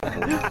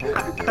Well,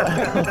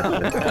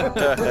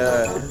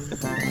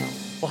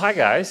 hi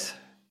guys.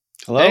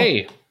 Hello.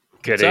 Hey,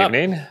 Good what's up?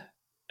 evening,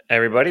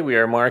 everybody. We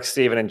are Mark,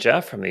 Steven, and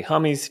Jeff from the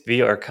Hummies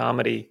VR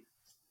Comedy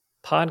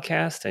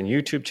podcast and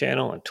YouTube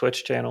channel and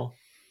Twitch channel,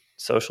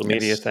 social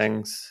media Yes.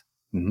 things.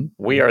 Mhm.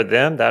 We are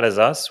them. That is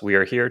us. We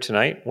are here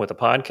tonight with a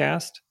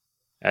podcast,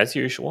 as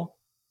usual.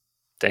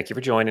 Thank you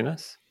for joining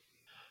us.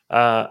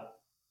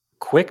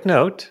 Quick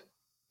note,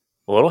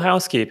 a little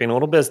housekeeping, a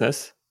little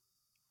business.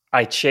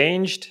 I had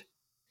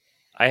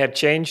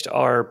changed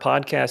our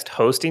podcast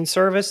hosting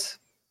service,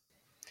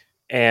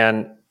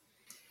 and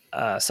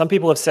some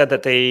people have said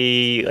that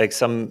they like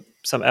some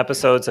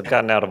episodes have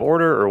gotten out of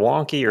order or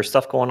wonky or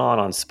stuff going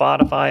on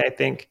Spotify, I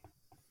think.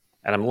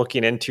 And I'm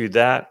looking into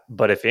that.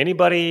 But if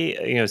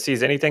anybody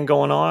sees anything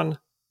going on,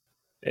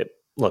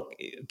 look,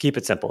 keep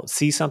it simple.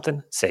 See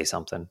something, say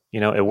something.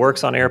 It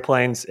works on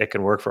airplanes. It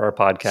can work for our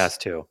podcast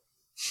too.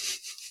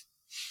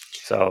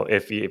 So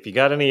if you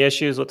got any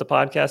issues with the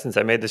podcast since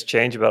I made this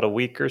change about a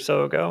week or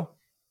so ago,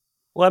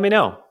 let me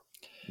know.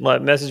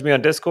 Message me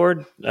on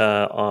Discord,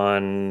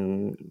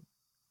 on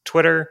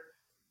Twitter,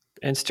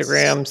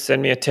 Instagram.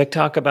 Send me a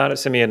TikTok about it.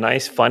 Send me a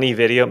nice, funny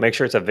video. Make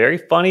sure it's a very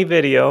funny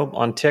video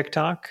on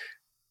TikTok.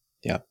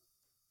 Yeah.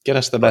 Get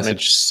us the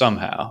message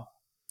somehow.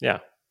 Yeah.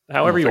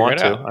 However you want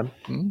to.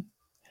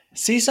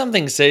 See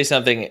something, say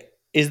something.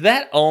 Is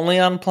that only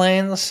on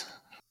planes?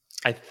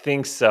 I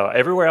think so.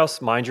 Everywhere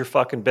else, mind your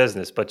fucking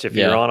business. But if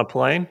you're on a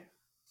plane,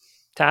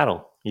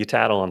 tattle. You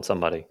tattle on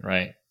somebody.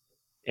 Right.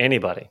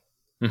 Anybody.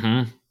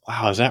 Mm-hmm.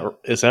 Wow,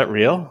 is that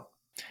real?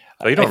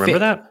 Oh, you don't remember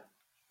that?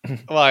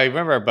 Well, I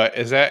remember, but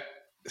is that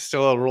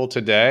still a rule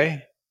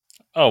today?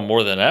 Oh,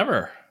 more than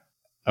ever.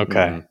 Okay.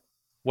 Mhm.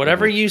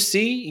 Whatever you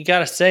see, you got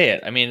to say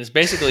it. I mean, it's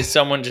basically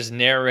someone just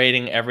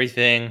narrating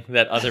everything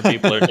that other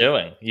people are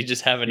doing. You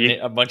just have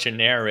a bunch of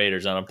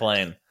narrators on a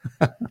plane.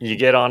 You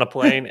get on a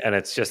plane, and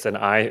it's just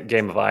an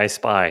game of I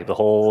Spy the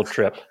whole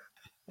trip.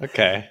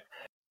 Okay.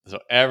 So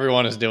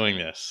everyone is doing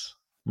this.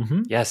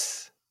 Mm-hmm.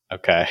 Yes.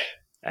 Okay.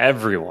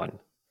 Everyone.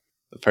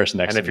 The person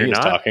next And to if me you're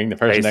is not, talking. The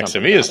person say next to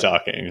something me is about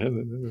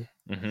talking.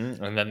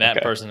 Mm-hmm. And then that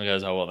Okay. person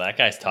goes, "Oh, well, that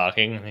guy's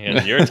talking." And he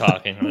goes, "You're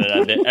talking."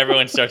 And then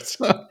everyone starts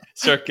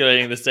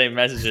circulating the same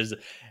messages.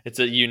 It's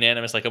a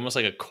unanimous, like almost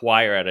like a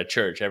choir at a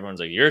church. Everyone's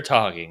like, "You're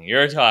talking,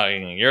 you're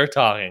talking, you're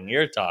talking,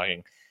 you're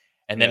talking,"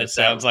 and then it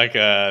sounds like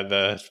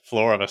the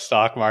floor of a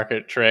stock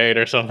market trade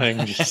or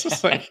something.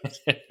 Just like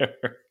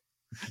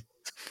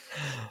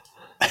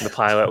The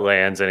pilot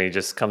lands, and he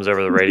just comes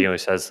over the radio and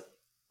he says,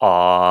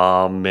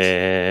 "Amen."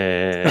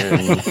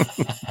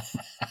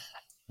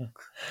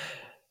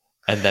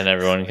 and then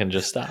everyone can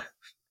just stop.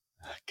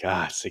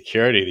 God,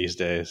 security these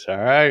days. All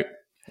right.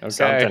 Okay.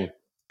 Something.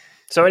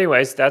 So,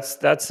 anyways, that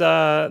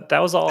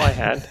was all I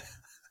had.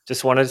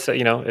 Just wanted to say,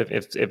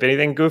 if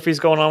anything goofy's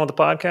going on with the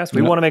podcast,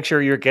 we want to make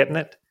sure you're getting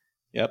it.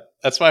 Yep.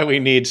 That's why we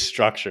need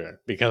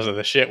structure, because of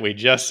the shit we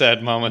just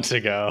said moments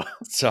ago.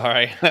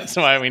 Sorry. That's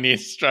why we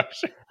need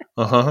structure.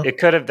 Uh-huh. That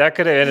could have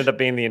ended up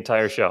being the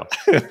entire show.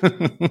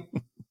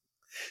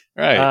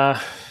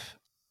 Right.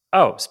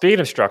 Speaking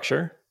of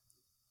structure,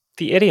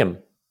 the idiom.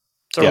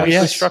 So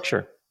weekly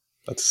structure.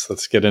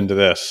 Let's get into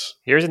this.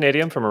 Here's an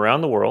idiom from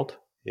around the world.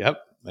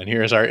 Yep. And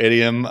here's our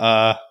idiom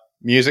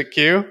music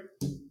cue.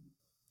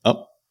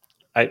 Oh.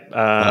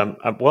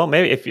 Well,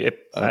 maybe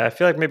I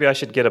feel like maybe I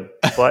should get a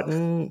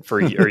button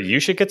for you, or you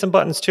should get some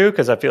buttons too,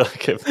 because I feel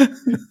like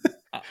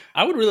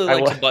I would really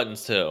like some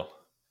buttons too.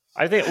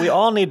 I think we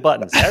all need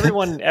buttons.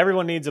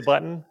 Everyone needs a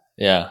button.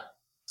 Yeah.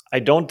 I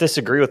don't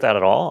disagree with that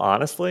at all,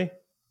 honestly.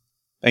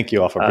 Thank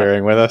you all for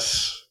bearing with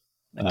us.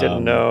 I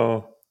didn't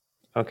know.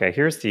 Okay,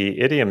 here's the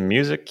idiom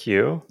music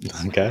cue.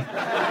 Okay.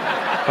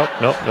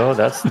 Oh, no,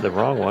 that's the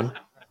wrong one.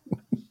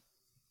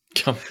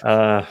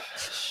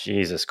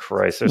 Jesus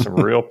Christ, there's some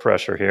real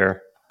pressure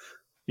here.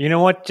 You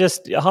know what?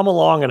 Just hum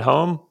along at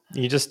home.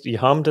 You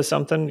hum to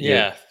something.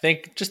 Yeah,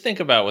 just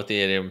think about what the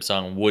idiom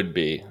song would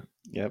be.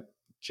 Yep.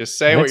 Just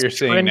say what you're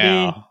seeing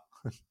now.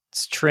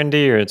 It's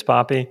trendy or it's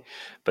poppy.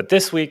 But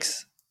this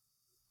week's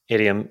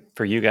idiom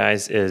for you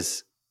guys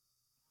is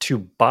to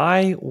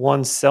buy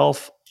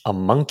oneself a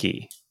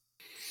monkey.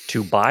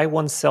 To buy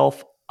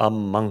oneself a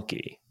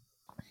monkey.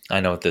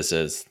 I know what this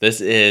is. This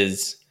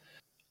is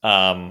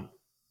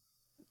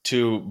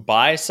to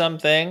buy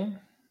something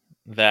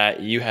that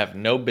you have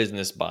no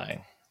business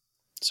buying.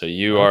 So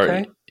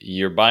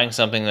you're buying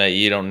something that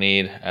you don't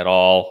need at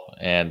all,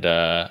 and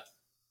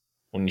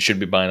when you should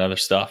be buying other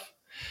stuff.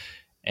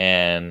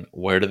 And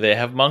where do they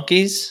have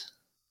monkeys?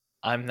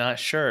 I'm not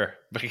sure,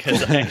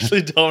 because I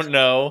actually don't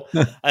know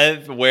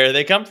where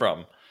they come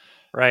from.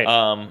 Right.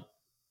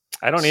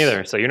 I don't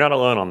either, so you're not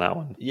alone on that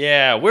one.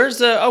 Yeah.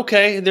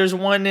 There's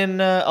one in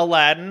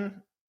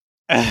Aladdin.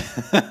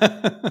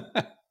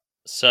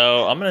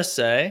 So I'm going to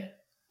say...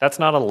 That's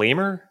not a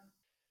lemur?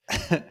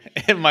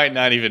 It might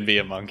not even be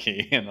a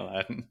monkey in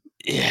Aladdin.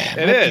 Yeah.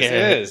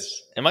 It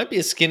is. It might be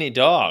a skinny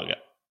dog.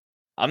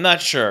 I'm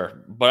not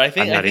sure, but I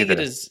think it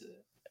is...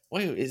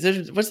 Wait,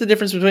 what's the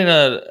difference between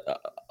a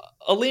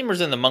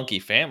lemur's in the monkey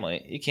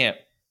family? You can't...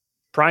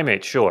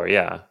 Primate, sure,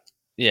 yeah.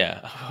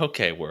 Yeah.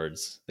 Okay,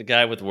 words. The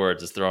guy with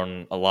words is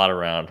throwing a lot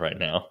around right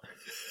now.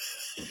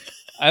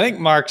 I think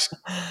Mark's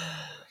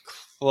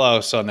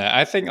close on that.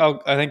 I think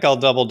I'll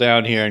double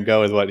down here and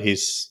go with what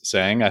he's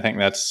saying. I think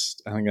that's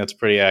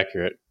pretty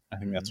accurate. I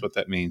think that's what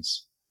that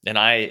means. And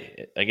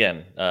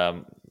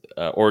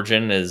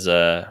origin is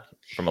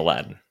from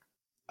Aladdin.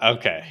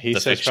 Okay, he The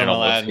says from fictional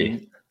Aladdin.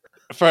 movie.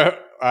 All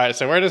right,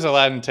 so where does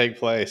Aladdin take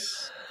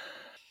place?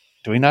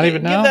 Do we not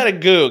even know? Give that a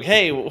goog.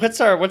 Hey,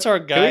 what's our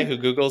guy who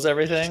Googles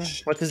everything?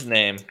 What's his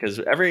name? Because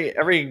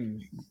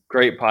every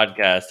great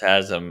podcast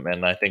has him,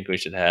 and I think we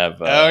should have.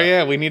 Oh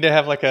yeah, we need to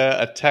have like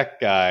a tech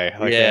guy.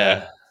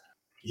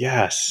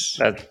 Yes.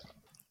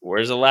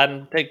 Where's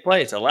Aladdin take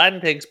place?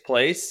 Aladdin takes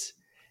place.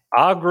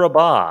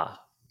 Agrabah.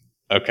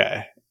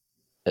 Okay.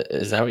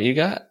 Is that what you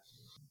got?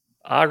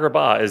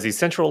 Agrabah is the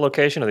central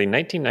location of the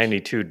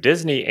 1992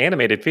 Disney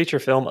animated feature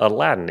film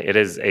Aladdin. It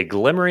is a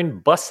glimmering,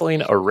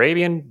 bustling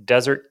Arabian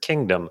desert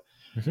kingdom,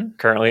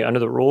 currently under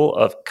the rule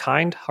of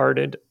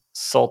kind-hearted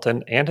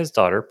Sultan and his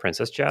daughter,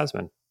 Princess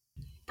Jasmine.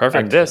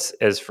 Perfect. And this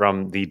is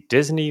from the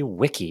Disney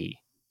Wiki.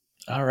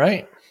 All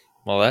right.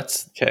 Well,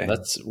 that's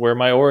where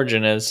my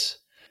origin is.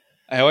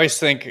 I always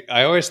think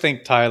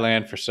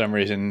Thailand for some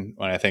reason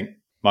when I think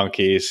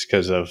monkeys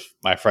because of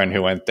my friend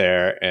who went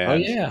there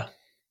and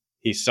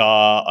he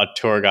saw a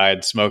tour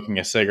guide smoking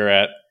a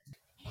cigarette.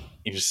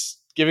 He was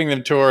giving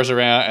them tours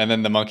around and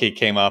then the monkey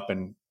came up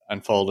and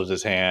unfolded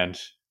his hand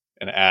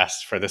and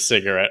asked for the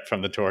cigarette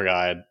from the tour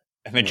guide.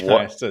 And the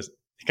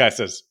guy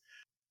says,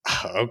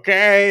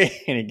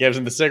 okay. And he gives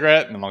him the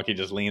cigarette and the monkey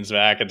just leans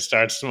back and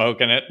starts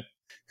smoking it.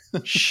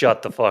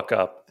 Shut the fuck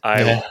up.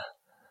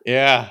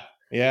 Yeah.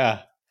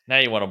 Now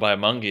you want to buy a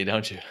monkey,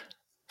 don't you?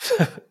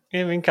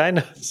 I mean, kind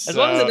of. As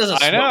long as it doesn't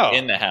smoke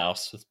in the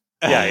house.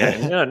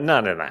 Yeah. No,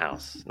 not in the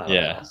house. Not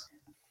in the house.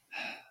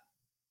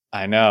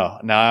 I know.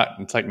 Now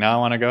I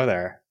want to go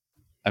there.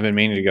 I've been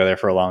meaning to go there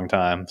for a long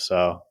time,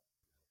 so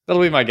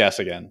that'll be my guess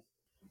again.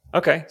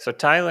 Okay, so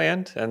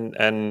Thailand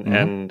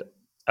and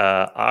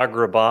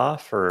Agrabah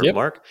for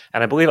Mark,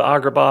 and I believe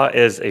Agrabah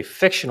is a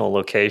fictional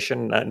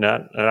location,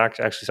 not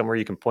actually somewhere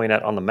you can point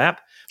at on the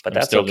map, but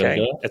that's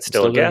okay. It's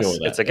still a guess.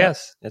 It's a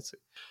guess. It's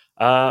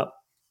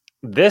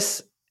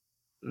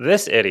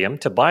this idiom,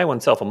 to buy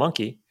oneself a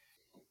monkey,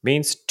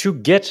 means to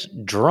get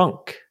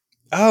drunk.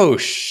 Oh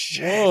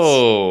shit!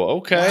 Oh,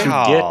 okay.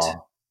 To get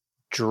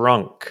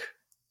drunk,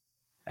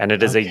 and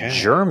it is a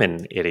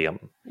German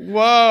idiom.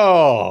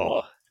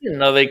 Whoa! I didn't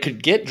know they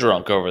could get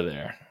drunk over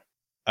there.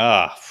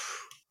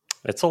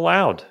 It's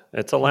allowed.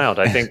 It's allowed.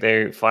 I think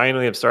they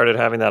finally have started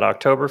having that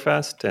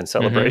Oktoberfest in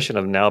celebration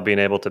of now being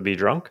able to be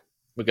drunk.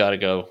 We got to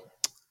go.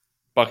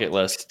 Bucket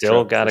list.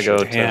 Still got to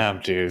go. Damn,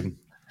 dude.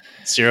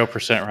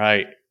 0%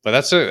 right. But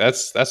that's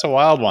a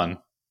wild one.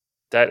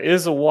 That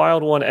is a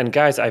wild one. And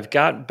guys, I've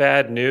got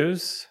bad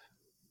news.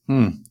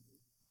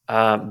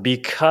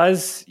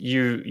 Because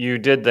you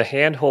did the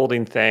hand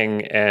holding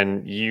thing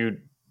and you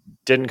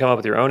didn't come up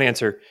with your own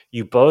answer,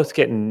 you both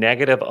get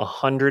negative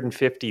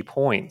 150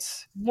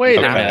 points. Wait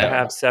a minute. You have to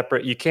have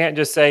separate. You can't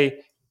just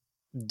say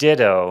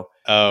ditto.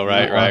 Oh,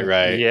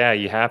 right. Yeah,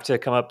 you have to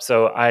come up.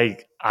 So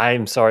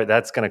I'm sorry,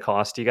 that's going to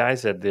cost you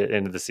guys at the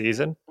end of the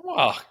season.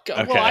 Oh,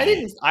 God. Okay. Well,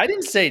 I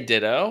didn't say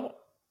ditto.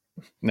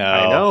 No,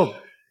 I know.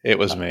 It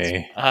was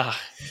me.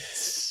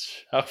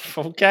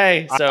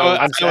 Okay. So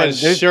I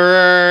was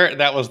sure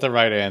that was the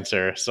right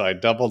answer, so I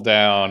doubled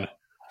down.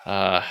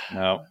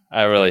 No,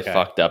 I really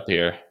fucked up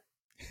here.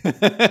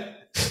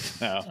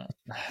 No,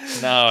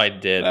 I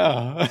did.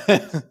 No.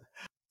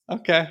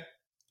 Okay,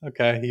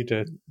 you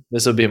did.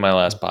 This will be my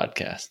last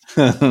podcast.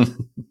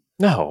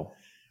 No.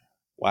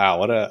 Wow,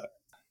 what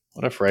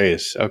a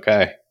phrase.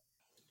 Okay.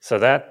 So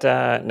that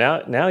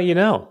now you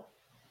know.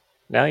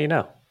 Now you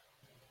know.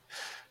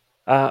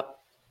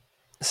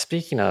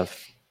 Speaking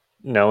of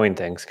knowing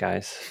things,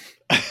 guys.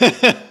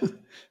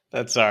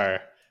 That's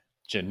our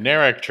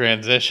generic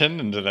transition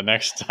into the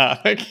next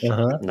topic.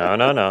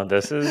 No.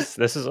 This is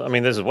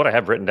what I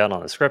have written down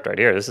on the script right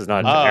here. This is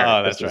not generic.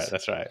 Oh,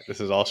 that's right. This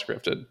is all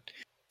scripted.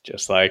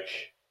 Just like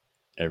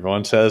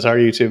everyone says our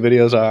YouTube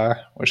videos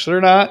are, which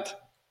they're not.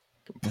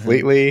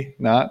 Completely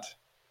not.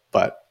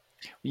 But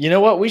you know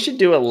what? We should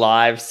do a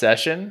live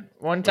session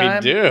one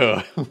time. We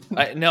do.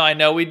 I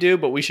know we do,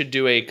 but we should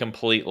do a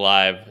complete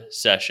live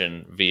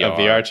session via a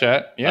VR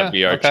chat. Yeah. A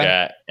VR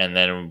chat. And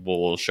then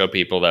we'll show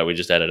people that we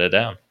just edited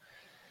down.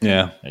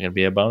 Yeah. It's going to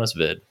be a bonus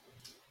vid.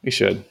 We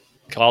should.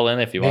 Call in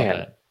if you want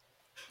that.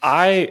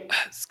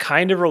 It's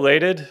kind of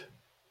related.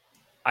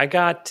 I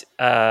got,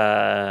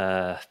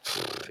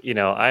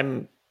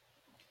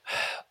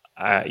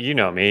 you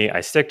know me,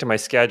 I stick to my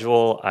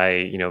schedule.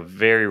 I,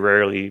 very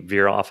rarely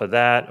veer off of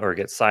that or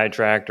get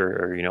sidetracked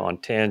or on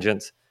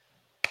tangents.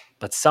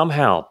 But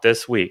somehow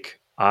this week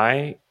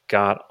I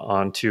got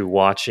onto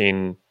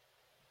watching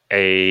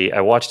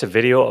I watched a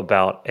video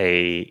about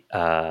a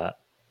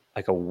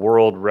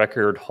world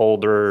record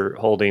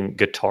holding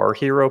Guitar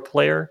Hero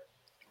player.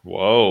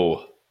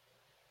 Whoa.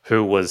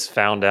 Who was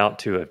found out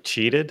to have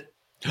cheated.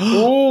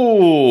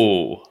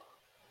 Ooh.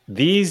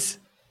 These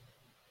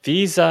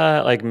these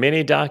like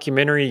mini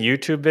documentary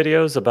YouTube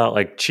videos about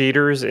like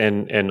cheaters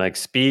and like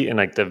speed and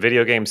like the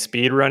video game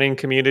speed running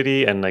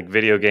community and like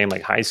video game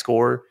like high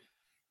score.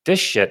 This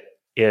shit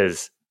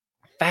is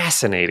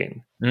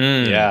fascinating.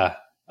 Yeah.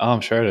 Oh,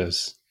 I'm sure it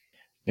is.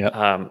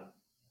 Yeah.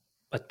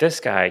 But this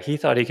guy, he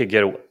thought he could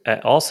get.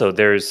 Also,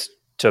 there's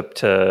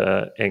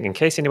to in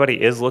case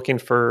anybody is looking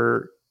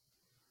for,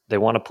 they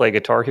want to play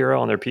Guitar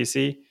Hero on their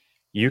PC,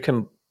 you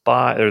can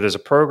buy. Or there's a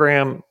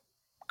program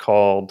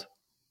called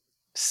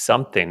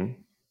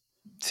something.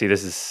 See,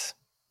 this is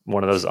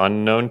one of those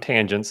unknown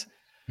tangents.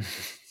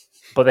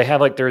 But they have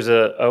like there's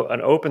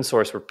an open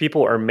source where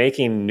people are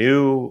making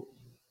new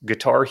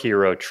Guitar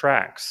Hero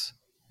tracks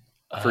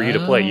for you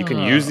to play. You can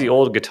use the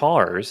old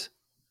guitars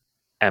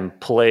and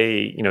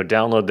play,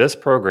 download this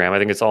program. I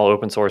think it's all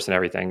open source and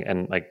everything.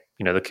 And like,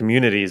 the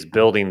community is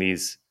building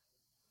these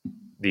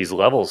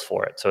levels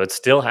for it. So it's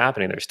still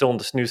happening. There's still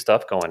this new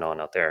stuff going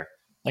on out there.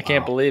 I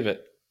can't believe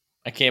it.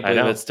 I can't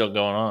believe it's still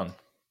going on.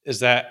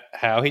 Is that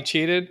how he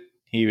cheated?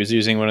 He was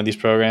using one of these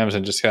programs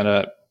and just kind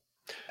of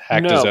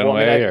hacked his own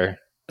way? Or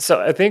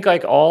so I think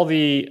like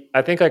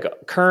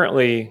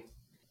currently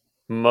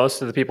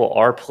most of the people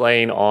are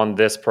playing on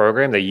this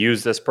program. They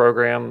use this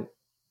program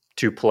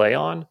to play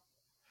on.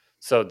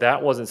 So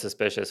that wasn't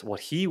suspicious. What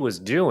he was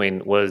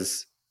doing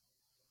was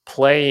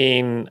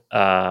playing,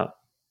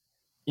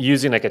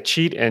 using like a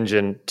cheat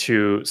engine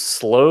to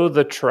slow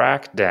the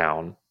track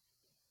down,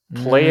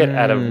 play it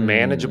at a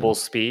manageable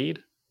speed,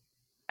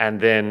 and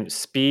then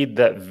speed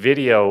that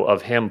video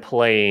of him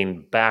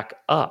playing back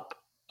up.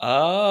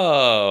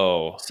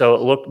 Oh. So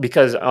it looked,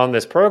 because on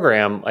this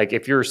program, like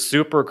if you're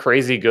super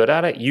crazy good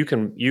at it, you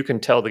can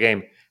tell the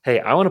game, hey,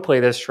 I want to play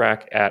this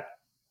track at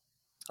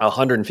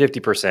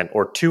 150%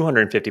 or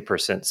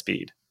 250%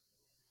 speed.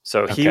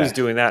 So he was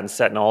doing that and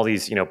setting all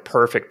these,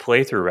 perfect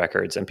playthrough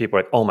records, and people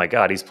are like, oh my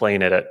God, he's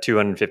playing it at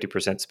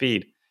 250%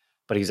 speed,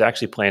 but he's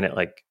actually playing it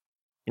like,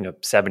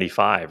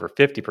 75 or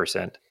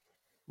 50%,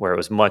 where it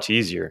was much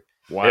easier.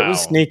 Wow. It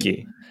was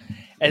sneaky.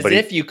 As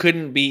if you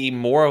couldn't be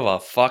more of a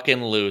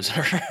fucking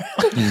loser. So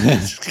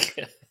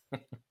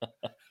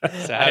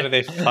how did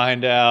they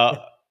find out?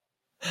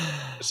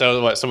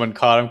 So what? Someone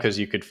caught him because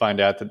you could find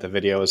out that the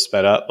video was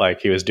sped up, like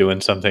he was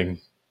doing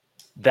something.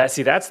 That's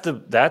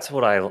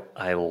what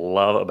I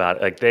love about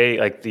it.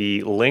 Like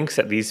the links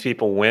that these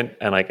people went,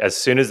 and like as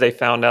soon as they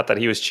found out that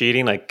he was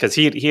cheating, like because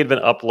he had been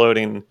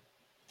uploading,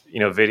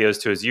 videos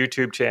to his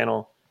YouTube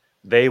channel,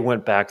 they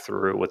went back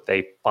through with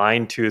a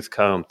fine-tooth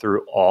comb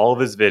through all of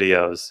his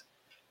videos,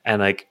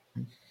 and like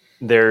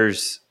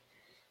there's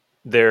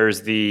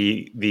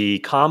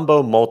the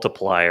combo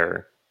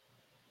multiplier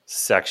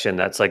section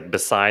that's like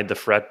beside the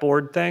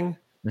fretboard thing.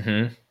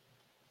 Mm-hmm.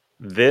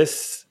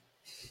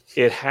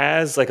 It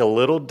has like a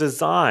little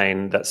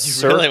design that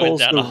circles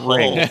the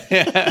ring.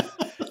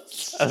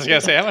 I was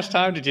gonna say, how much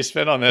time did you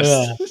spend on this?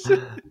 Yeah.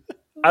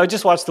 I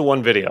just watched the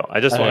one video. I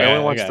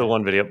only watched the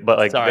one video, but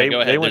like, sorry, go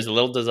ahead. There's a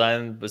little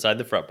design beside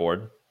the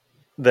fretboard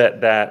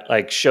that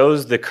like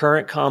shows the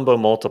current combo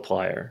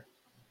multiplier,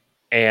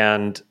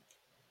 and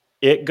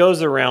it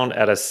goes around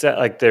at a set,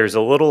 like there's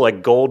a little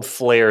like gold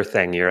flare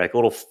thing here, like a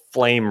little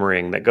flame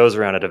ring that goes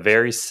around at a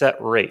very set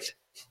rate.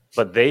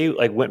 But they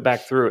like went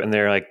back through and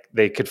they're like,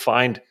 they could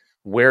find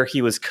where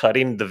he was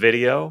cutting the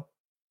video,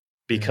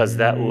 because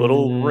that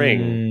little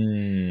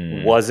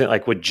ring wasn't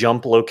like would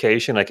jump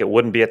location. Like it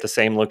wouldn't be at the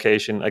same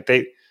location. Like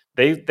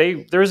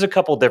there's a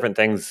couple different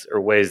things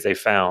or ways they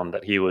found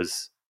that he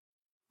was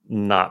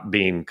not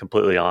being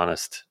completely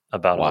honest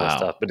about all this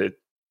stuff, but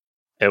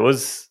it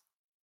was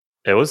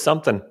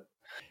something.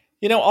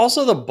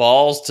 Also the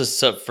balls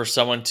for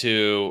someone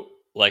to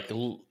like,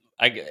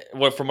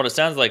 from what it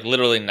sounds like,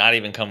 literally not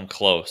even come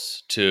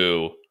close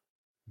to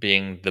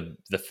being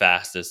the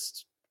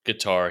fastest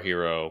Guitar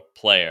Hero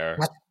player.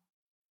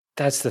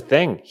 That's the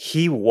thing.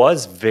 He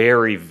was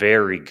very,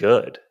 very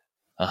good.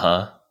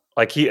 Uh-huh.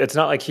 Like it's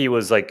not like he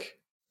was like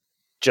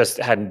just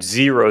had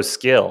zero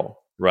skill.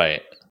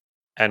 Right.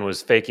 And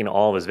was faking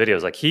all of his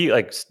videos. Like he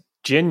like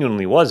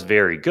genuinely was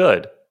very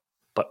good,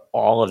 but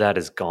all of that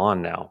is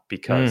gone now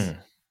because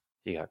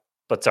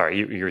but sorry,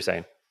 you were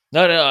saying.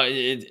 No,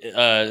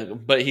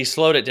 but he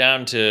slowed it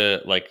down to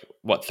like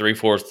what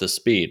 3/4 the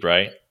speed,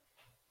 right?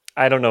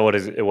 I don't know what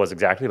it was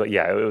exactly, but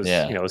yeah, it was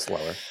it was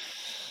slower.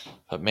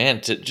 But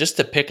man,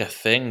 to pick a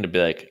thing to be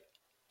like,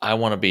 I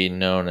want to be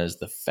known as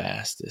the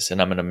fastest,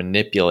 and I'm going to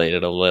manipulate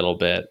it a little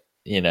bit,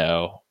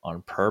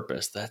 on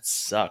purpose. That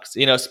sucks.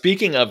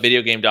 Speaking of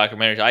video game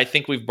documentaries, I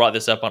think we've brought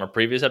this up on a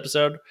previous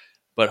episode,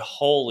 but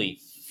holy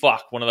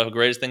fuck, one of the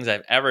greatest things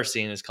I've ever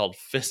seen is called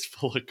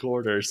Fistful of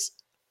Quarters.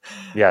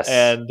 Yes.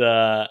 And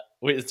I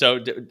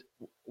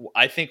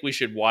think we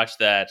should watch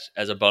that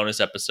as a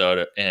bonus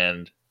episode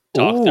and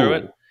talk through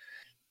it.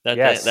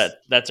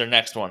 That's our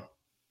next one.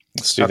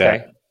 Let's do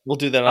that. We'll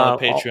do that on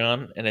the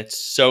Patreon, and it's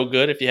so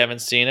good if you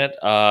haven't seen it.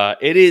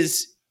 It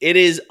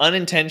is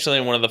unintentionally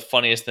one of the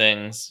funniest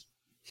things.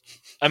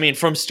 I mean,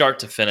 from start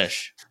to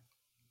finish.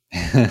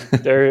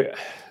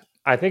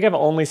 I think I've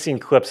only seen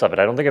clips of it.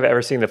 I don't think I've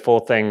ever seen the full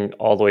thing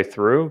all the way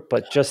through,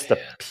 but just the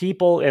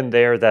people in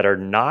there that are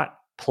not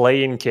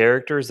playing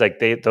characters, like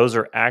those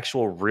are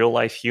actual real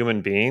life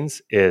human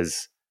beings,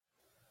 is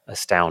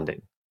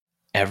astounding.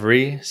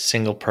 Every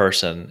single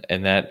person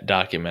in that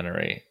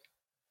documentary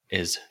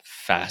is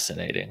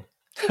fascinating.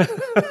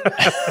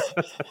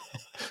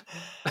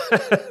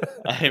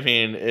 I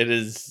mean, it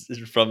is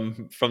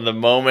from the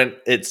moment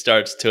it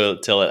starts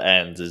till it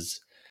ends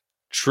is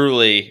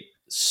truly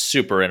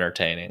super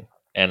entertaining,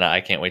 and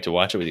I can't wait to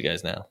watch it with you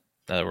guys now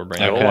that we're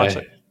bringing. I will watch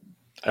it.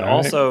 And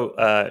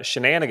also,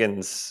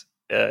 Shenanigans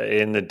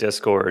in the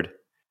Discord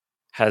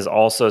has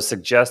also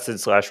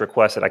suggested /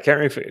 requested. I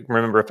can't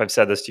remember if I've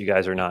said this to you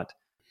guys or not.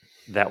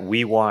 That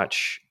we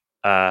watch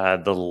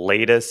the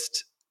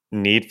latest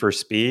Need for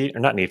Speed, or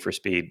not Need for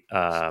Speed,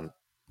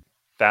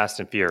 Fast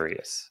and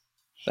Furious.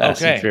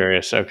 Fast and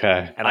Furious,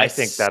 okay. And I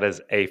think that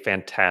is a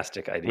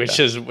fantastic idea.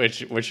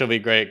 Which will be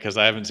great because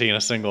I haven't seen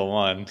a single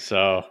one.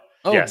 So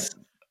yes,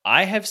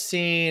 I have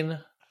seen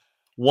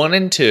 1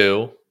 and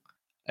 2,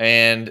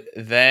 and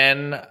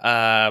then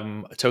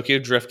Tokyo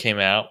Drift came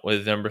out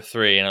with number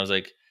 3, and I was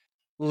like,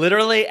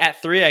 literally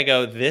at 3, I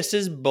go, this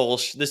is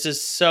bullshit. This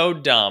is so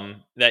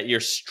dumb that you're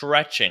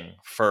stretching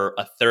for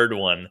a third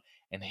one,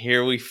 and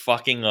here we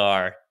fucking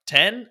are.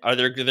 10?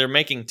 They're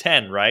making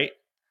 10, right?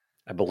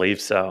 I believe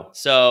so.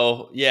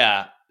 So,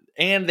 yeah.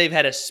 And they've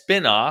had a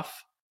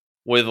spin-off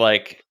with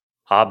like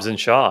Hobbs and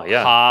Shaw.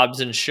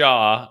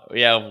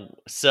 Yeah.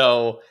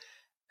 So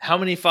how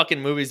many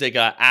fucking movies they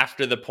got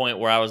after the point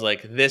where I was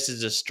like, this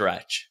is a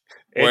stretch?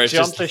 It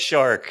jumped the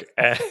shark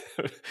and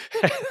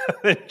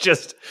it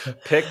just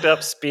picked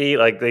up speed.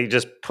 Like they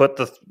just put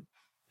the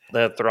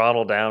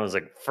throttle down. It was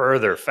like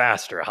further,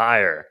 faster,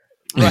 higher.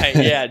 Right.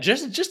 Yeah.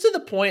 just to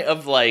the point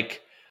of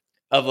like,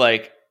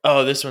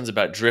 oh, this one's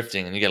about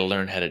drifting, and you got to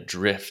learn how to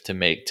drift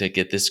to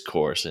get this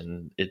course,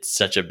 and it's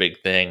such a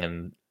big thing.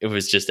 And it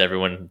was just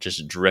everyone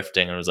just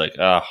drifting, and it was like,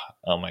 oh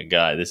my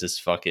god, this is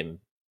fucking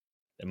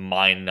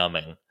mind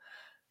numbing.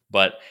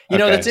 But you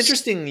know, that's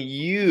interesting.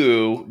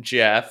 You,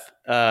 Jeff,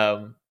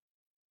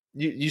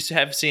 you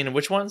have seen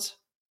which ones?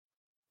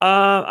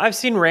 I've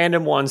seen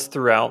random ones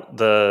throughout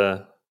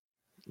the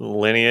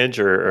lineage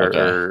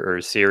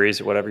or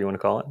series or whatever you want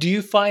to call it. Do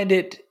you find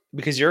it,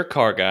 because you're a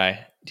car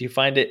guy, do you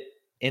find it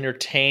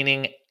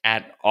entertaining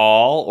at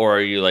all, or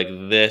are you like,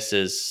 this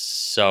is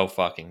so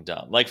fucking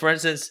dumb? Like, for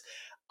instance,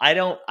 I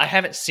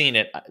haven't seen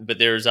it, but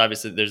there's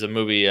a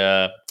movie,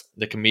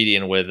 The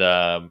Comedian, with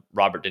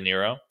Robert De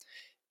Niro,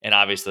 and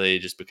obviously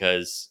just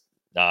because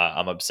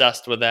I'm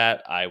obsessed with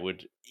that,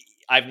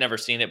 I've never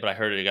seen it, but I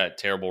heard it got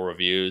terrible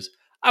reviews.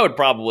 I would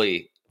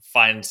probably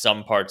find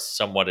some parts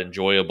somewhat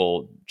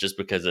enjoyable just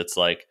because it's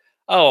like,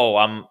 oh,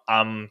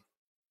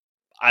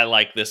 I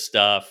like this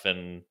stuff,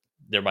 and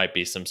there might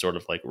be some sort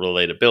of like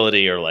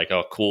relatability or like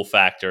a cool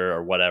factor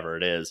or whatever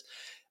it is.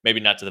 Maybe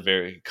not to the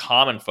very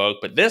common folk,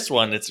 but this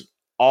one, it's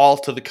all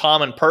to the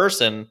common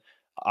person.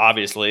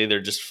 Obviously,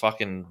 they're just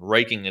fucking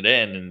raking it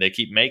in, and they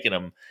keep making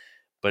them.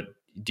 But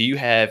do you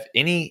have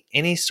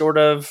any sort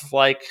of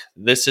like,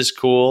 this is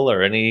cool,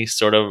 or any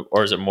sort of,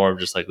 or is it more of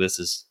just like, this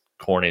is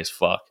corny as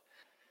fuck?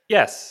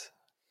 Yes.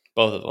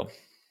 Both of them.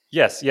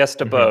 Yes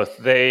to both.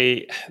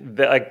 They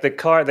like the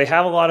car, they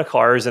have a lot of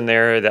cars in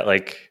there that,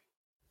 like,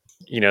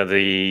 you know,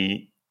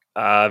 the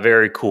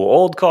very cool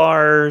old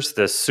cars,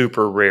 the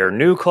super rare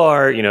new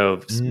car, you know,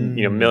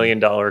 $1 million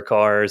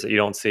cars that you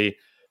don't see.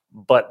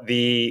 But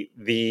the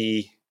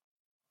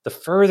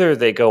further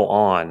they go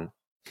on,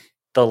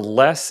 the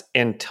less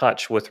in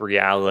touch with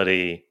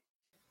reality.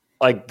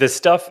 Like this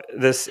stuff,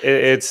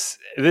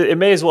 it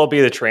may as well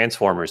be the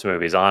Transformers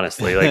movies,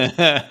 honestly. Like,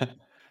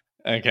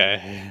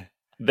 okay,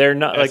 they're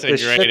not. That's like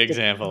a great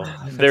example.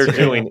 They're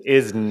doing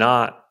is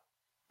not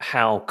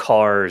how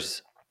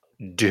cars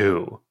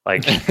do,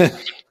 like,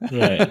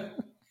 right,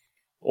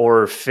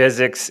 or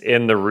physics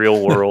in the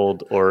real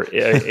world, or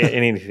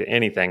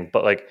anything.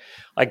 But like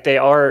they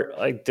are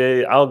like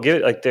I'll give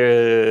it like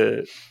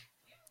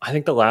I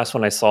think the last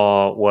one I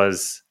saw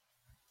was,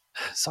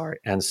 sorry,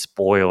 and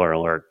spoiler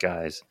alert,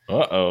 guys.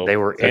 They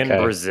were in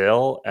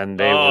Brazil,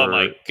 and oh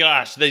my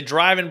gosh, they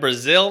drive in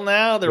Brazil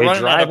now. They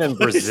drive in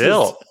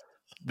Brazil.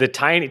 The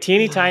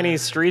teeny tiny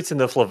streets in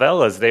the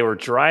favelas. They were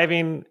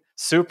driving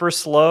super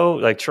slow,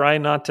 like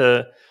trying not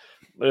to.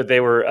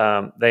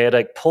 They had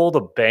like pulled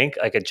a bank,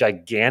 like a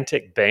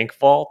gigantic bank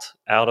vault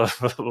out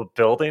of a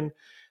building,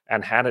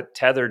 and had it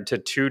tethered to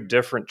 2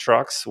 different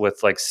trucks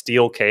with like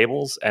steel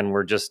cables, and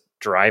were just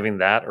driving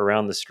that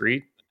around the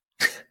street.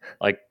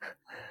 like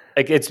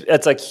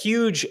it's like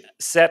huge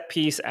set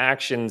piece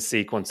action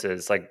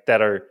sequences, like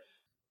that are,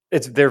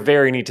 they're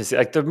very neat to see.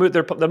 Like the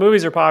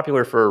movies are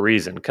popular for a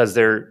reason, because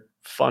they're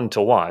fun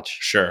to watch.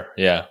 Sure,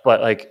 yeah. But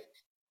like,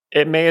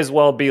 it may as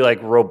well be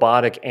like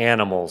robotic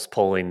animals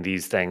pulling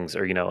these things,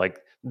 or, you know, like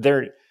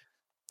they're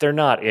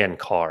not in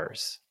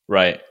cars,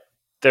 right?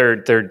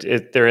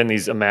 They're in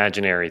these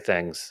imaginary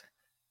things.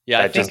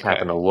 Yeah, that just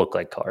happen to look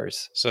like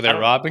cars. So they're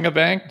robbing a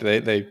bank.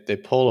 They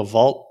pull a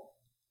vault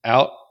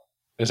out.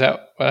 Is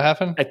that what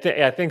happened?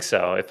 I think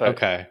so.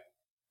 Okay.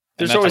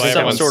 There's always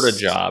some sort of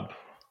job.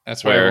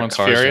 That's why everyone's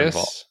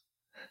furious.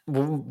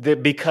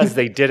 Because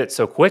they did it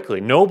so quickly.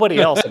 Nobody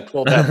else had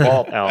pulled that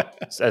vault out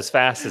as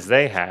fast as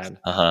they had.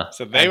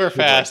 So they were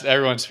fast.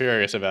 Everyone's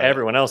furious about it.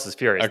 Everyone else is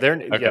furious.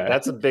 Okay. Yeah,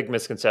 that's a big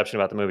misconception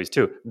about the movies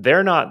too.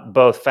 They're not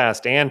both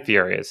fast and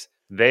furious.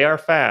 They are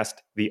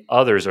fast. The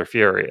others are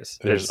furious.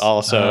 There's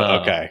also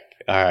okay.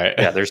 All right.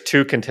 Yeah, there's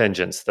two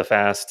contingents: the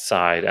fast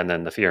side and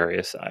then the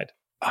furious side.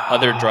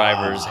 Other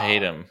drivers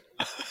hate him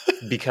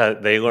because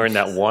they learned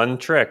that one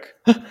trick.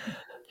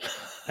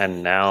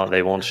 And now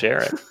they won't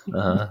share it.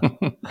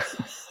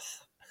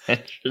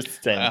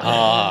 Interesting.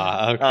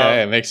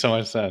 Okay. It makes so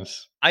much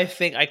sense. I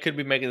think I could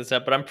be making this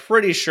up, but I'm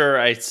pretty sure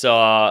I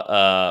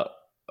saw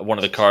one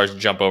of the cars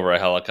jump over a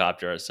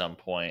helicopter at some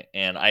point.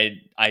 And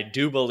I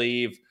do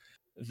believe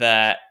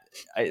that,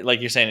 like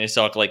you're saying, you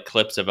saw like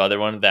clips of other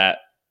one that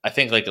I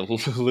think like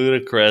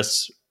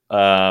Ludacris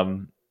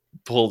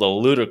pulled a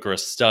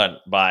ludicrous stunt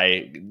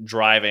by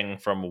driving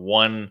from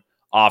one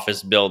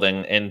office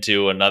building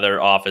into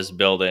another office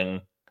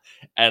building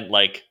and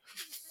like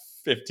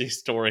 50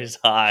 stories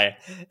high.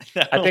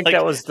 I think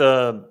that was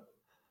the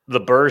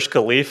Burj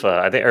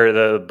Khalifa. I think, or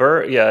in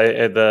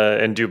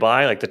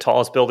Dubai, like the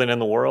tallest building in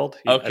the world.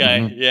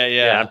 Okay,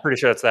 yeah. I'm pretty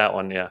sure it's that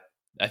one. Yeah,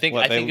 I think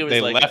it was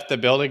they left the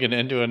building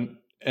and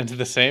into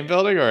the same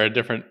building or a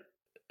different.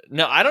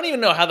 No, I don't even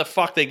know how the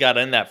fuck they got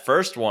in that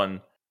first one.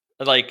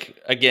 Like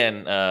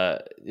again,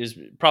 it was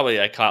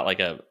probably I caught like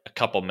a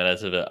couple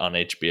minutes of it on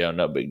HBO.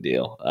 No big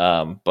deal.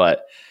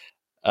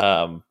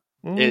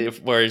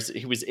 Whereas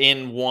he was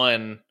in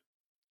one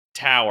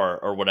tower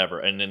or whatever,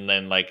 and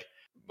then like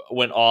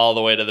went all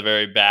the way to the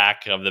very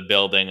back of the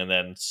building, and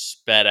then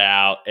sped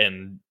out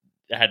and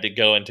had to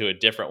go into a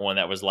different one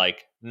that was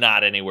like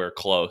not anywhere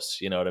close.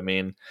 You know what I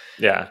mean?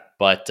 Yeah.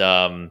 But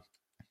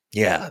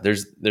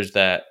there's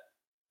that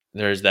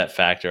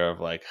factor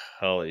of like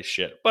holy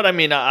shit. But I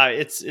mean,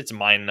 it's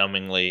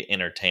mind-numbingly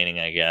entertaining,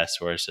 I guess.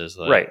 Versus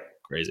like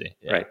crazy,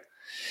 right?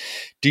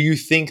 Do you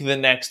think the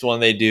next one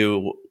they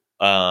do?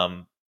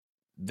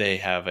 They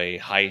have a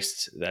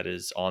heist that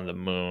is on the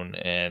moon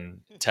and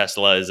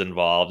Tesla is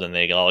involved and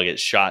they all get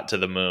shot to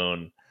the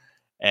moon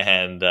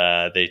and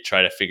they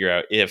try to figure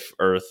out if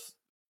Earth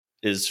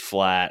is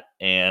flat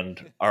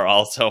and are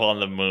also on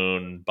the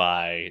moon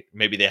by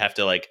maybe they have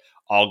to like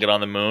all get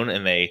on the moon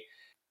and they,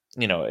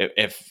 you know,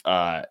 if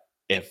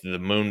the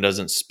moon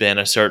doesn't spin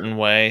a certain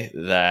way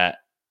that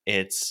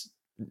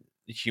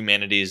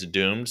humanity is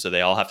doomed. So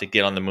they all have to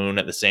get on the moon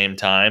at the same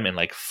time and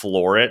like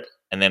floor it.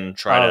 And then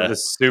try to the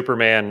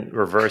Superman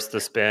reverse the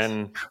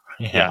spin.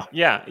 Yeah.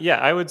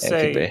 I would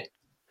say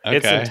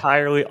it's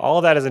entirely all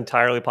of that is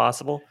entirely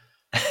possible.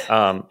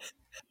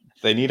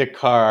 They need a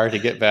car to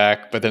get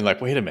back, but then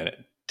like, wait a minute,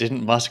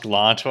 didn't Musk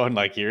launch one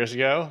like years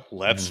ago?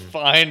 Let's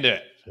find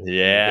it.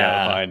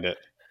 Yeah, find it.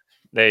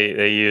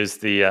 They use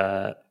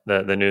the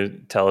new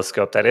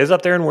telescope that is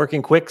up there and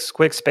working. Quick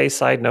space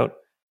side note: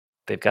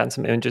 they've gotten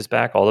some images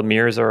back. All the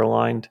mirrors are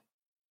aligned.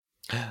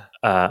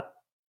 They are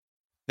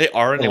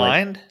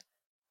aligned.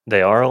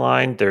 They are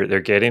aligned.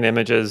 They're getting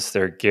images.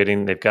 They've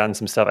gotten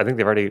some stuff. I think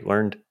they've already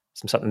learned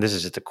some stuff. And this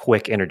is just a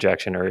quick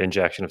injection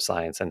of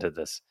science into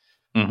this.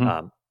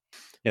 Mm-hmm.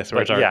 Yes,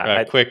 where's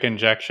our quick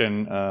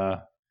injection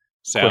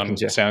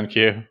sound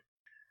cue?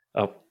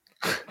 Oh.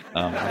 Perfect.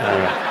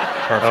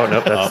 Oh,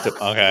 nope. That's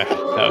okay.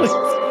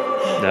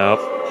 Nope.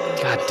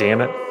 God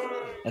damn it.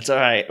 That's all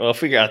right. We'll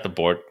figure out the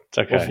board. It's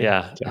okay.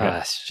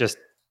 It's just,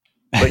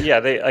 but yeah,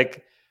 they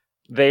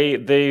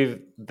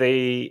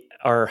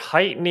are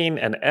heightening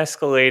and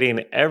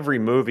escalating every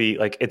movie.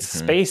 Like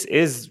space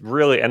is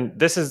really, and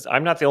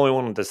I'm not the only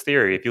one with this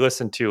theory. If you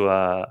listen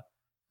to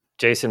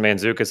Jason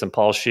Mantzoukas and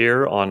Paul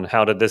Scheer on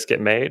How Did This Get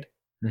Made?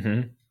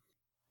 Mm-hmm.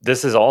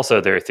 This is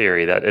also their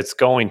theory that it's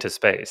going to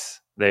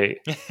space.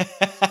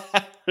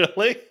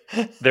 Really?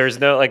 There's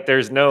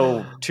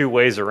no two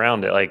ways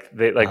around it. Like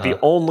the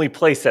only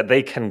place that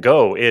they can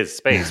go is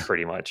space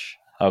pretty much.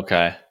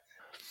 Okay.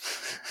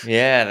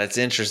 Yeah, that's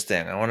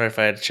interesting. I wonder if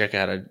I had to check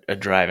out a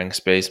driving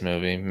space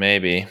movie.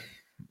 Maybe.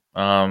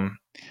 I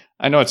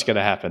know what's going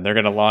to happen. They're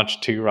going to launch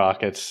 2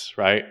 rockets,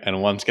 right?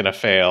 And one's going to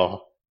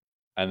fail.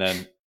 And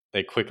then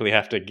they quickly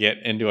have to get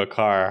into a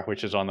car,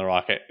 which is on the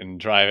rocket, and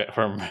drive it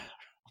from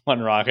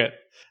one rocket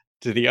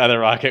to the other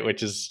rocket,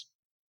 which is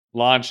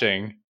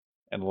launching,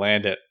 and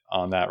land it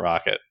on that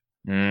rocket.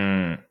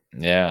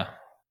 Yeah.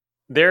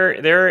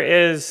 There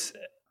is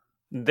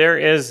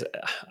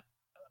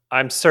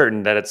I'm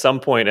certain that at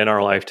some point in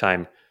our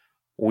lifetime,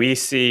 we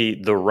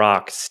see The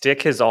Rock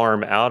stick his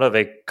arm out of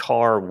a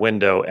car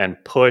window and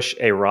push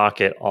a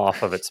rocket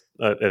off of its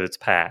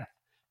path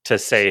to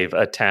save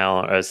a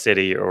town, a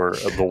city, or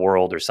the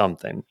world, or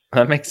something.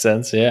 That makes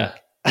sense. Yeah.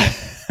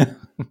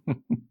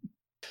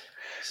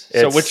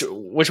 So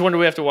which one do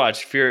we have to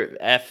watch? Fear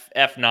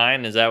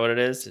F9, is that what it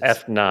is?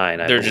 It's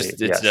F9.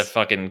 It's the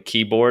fucking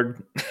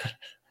keyboard.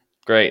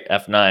 Great,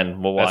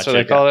 F9. We'll watch it. That's what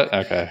they call it?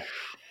 Okay.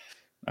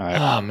 All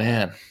right. Oh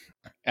man.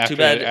 Too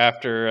bad.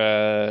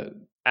 After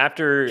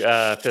After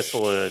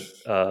Fistful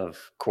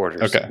of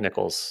Quarters,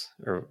 nickels,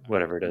 or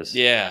whatever it is.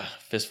 Yeah,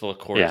 Fistful of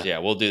Quarters. Yeah,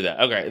 we'll do that.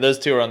 Okay, those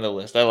two are on the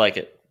list. I like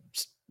it.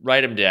 Just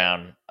write them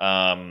down.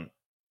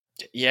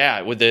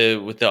 Yeah, with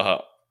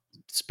the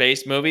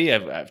space movie,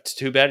 it's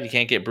too bad you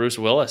can't get Bruce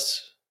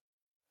Willis.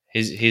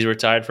 He's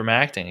retired from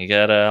acting. He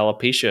got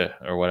alopecia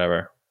or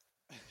whatever.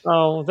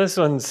 Oh, this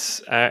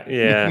one's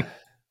yeah.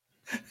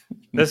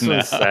 This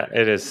one's sad.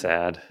 It is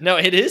sad. No,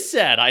 it is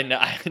sad. I know.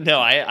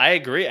 I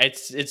agree.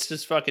 It's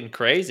just fucking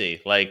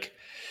crazy. Like,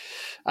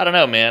 I don't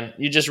know, man.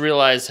 You just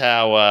realize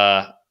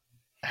how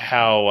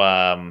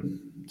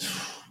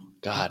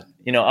God,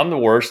 I'm the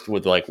worst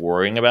with like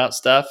worrying about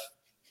stuff.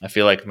 I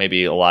feel like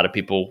maybe a lot of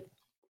people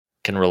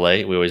can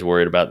relate. We always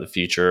worried about the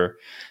future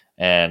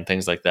and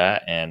things like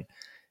that. And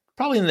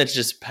probably in this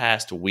just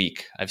past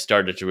week, I've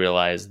started to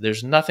realize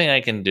there's nothing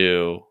I can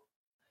do.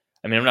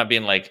 I mean, I'm not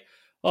being like,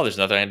 oh, there's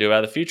nothing I can do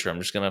about the future. I'm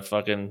just gonna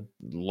fucking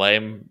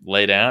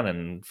lay down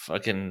and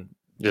fucking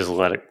just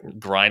let it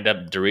grind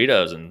up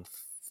Doritos and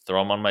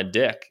throw them on my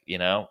dick.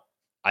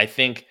 I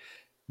think,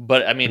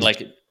 but I mean, like,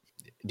 do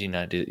you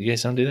not do? You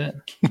guys don't do that?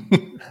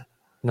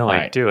 No,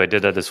 I do. I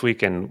did that this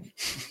weekend.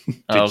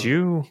 Did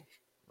you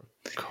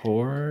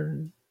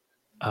record?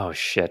 Oh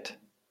shit.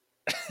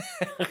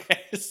 Okay,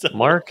 so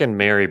Mark and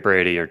Mary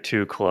Brady are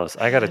too close.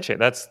 I gotta check.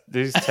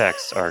 These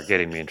texts are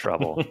getting me in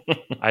trouble.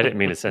 I didn't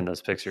mean to send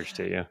those pictures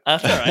to you.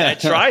 That's all right. I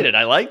tried it.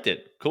 I liked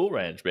it. Cool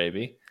Ranch,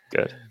 baby.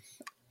 Good.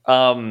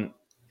 But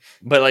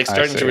like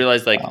starting to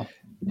realize, like,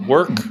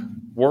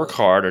 work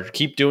hard or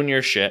keep doing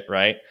your shit,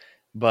 right?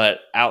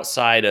 But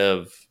outside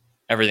of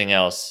everything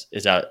else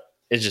it's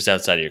just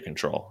outside of your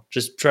control.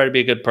 Just try to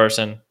be a good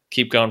person.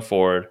 Keep going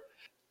forward.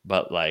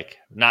 But like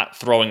not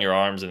throwing your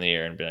arms in the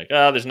air and be like,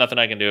 oh, there's nothing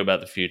I can do about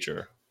the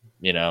future.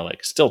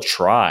 Like still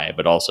try,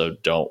 but also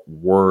don't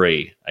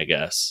worry, I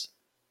guess.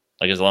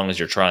 Like as long as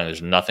you're trying,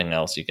 there's nothing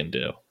else you can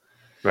do.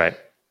 Right.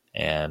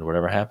 And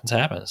whatever happens,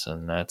 happens.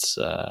 And that's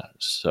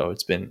so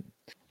it's been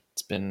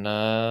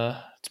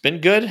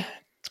good.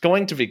 It's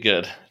going to be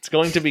good. It's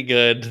going to be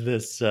good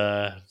this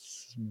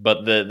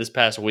this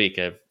past week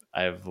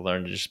I've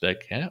learned to just be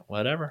like, yeah,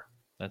 whatever.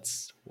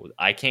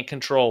 I can't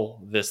control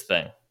this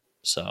thing.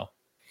 So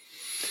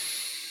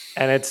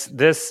and it's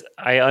this.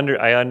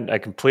 I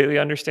completely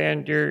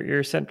understand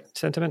your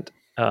sentiment,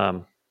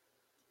 and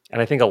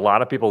I think a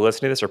lot of people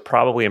listening to this are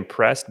probably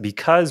impressed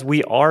because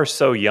we are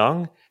so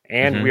young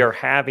and we are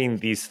having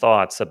these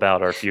thoughts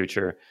about our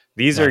future.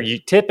 These are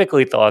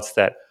typically thoughts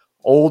that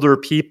older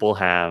people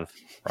have,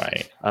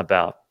 right?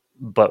 About,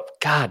 but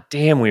god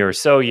damn, we are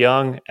so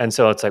young, and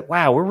so it's like,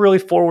 wow, we're really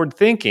forward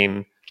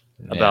thinking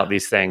about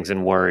these things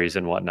and worries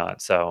and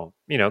whatnot. So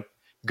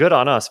good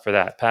on us for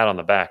that. Pat on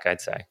the back, I'd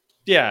say.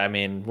 Yeah, I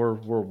mean,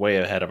 we're way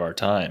ahead of our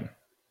time.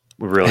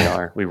 We really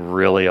are. We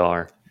really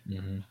are.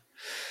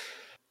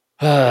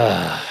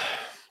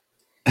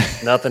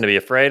 Nothing to be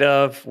afraid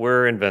of.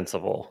 We're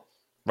invincible.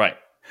 Right.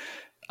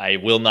 I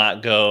will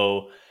not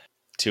go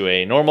to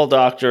a normal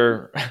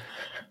doctor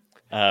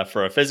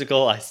for a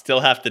physical. I still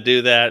have to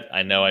do that.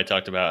 I know I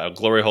talked about a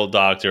glory hole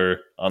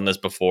doctor on this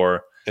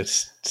before.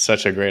 It's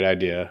such a great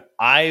idea.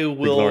 I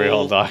will glory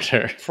hole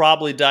doctor.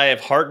 Probably die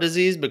of heart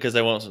disease because I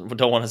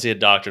don't want to see a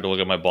doctor to look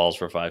at my balls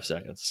for 5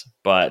 seconds.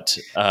 But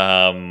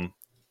I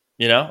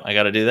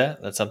got to do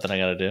that. That's something I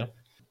got to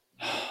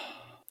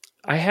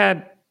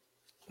do.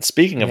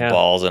 Speaking of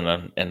balls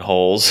and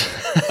holes.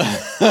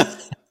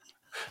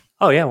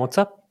 Oh yeah, what's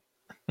up?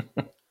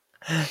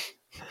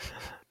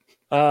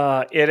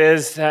 It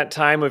is that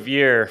time of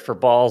year for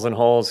balls and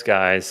holes,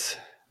 guys.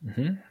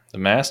 The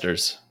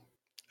Masters.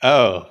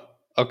 Oh.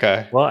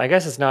 Okay. Well, I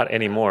guess it's not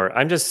anymore.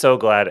 I'm just so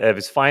glad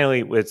it's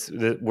finally.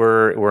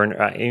 We're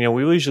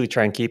we usually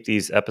try and keep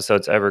these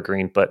episodes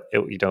evergreen, but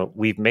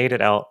we've made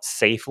it out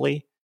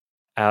safely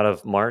out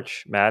of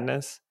March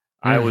Madness.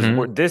 I was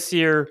this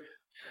year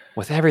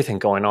with everything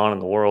going on in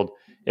the world.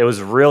 It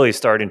was really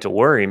starting to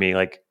worry me.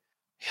 Like,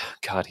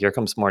 God, here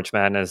comes March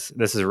Madness.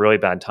 This is really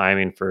bad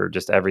timing for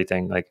just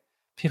everything. Like,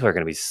 people are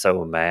going to be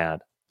so mad.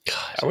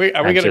 God, are we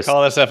going to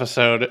call this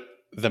episode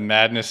 "The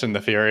Madness and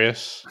the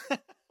Furious"?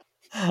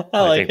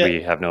 I think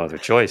we have no other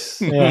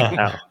choice.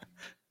 Yeah.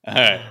 All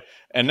right.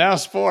 And now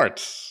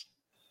sports.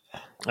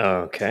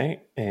 Okay.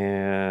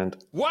 And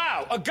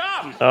wow, a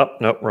gum. Oh,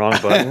 nope, wrong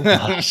button.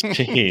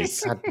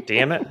 Jeez. God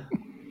damn it.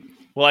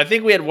 Well, I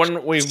think we had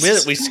one. We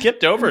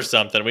skipped over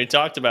something. We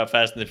talked about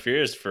Fast and the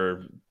Furious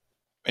for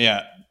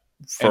a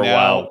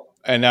while.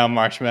 And now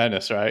March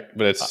Madness, right?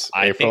 But it's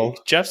April. I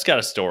think Jeff's got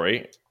a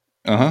story.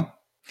 I've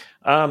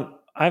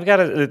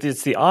got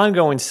it's the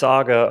ongoing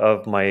saga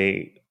of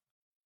my.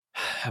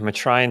 I'm going to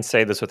try and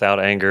say this without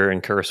anger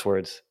and curse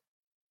words.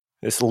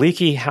 This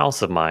leaky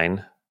house of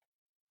mine,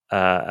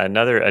 a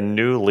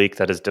new leak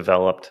that has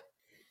developed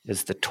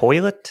is the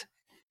toilet.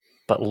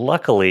 But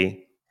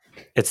luckily,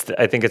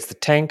 I think it's the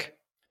tank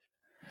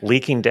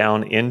leaking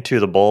down into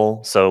the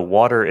bowl. So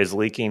water is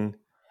leaking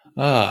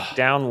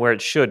down where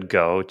it should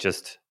go,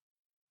 just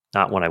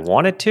not when I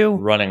want it to.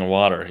 Running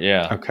water,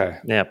 yeah. Okay.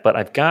 Yeah, but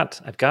I've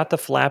got the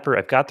flapper.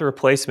 I've got the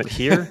replacement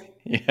here.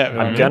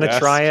 I'm gonna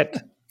try it.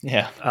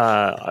 Yeah.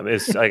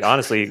 It's like,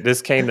 honestly,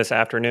 this came this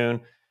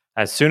afternoon.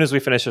 As soon as we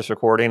finish this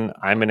recording,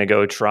 I'm gonna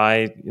go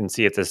try and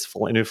see if this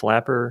new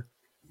flapper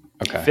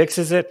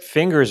fixes it.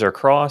 Fingers are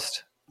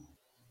crossed.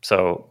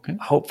 So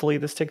hopefully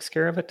this takes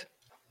care of it.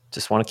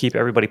 Just want to keep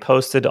everybody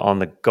posted on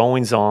the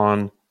goings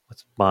on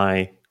with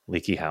my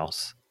leaky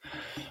house.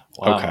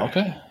 Wow.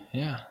 Okay.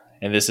 Yeah.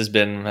 And this has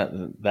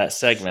been that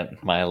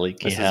segment, my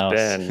leaky house.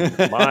 This has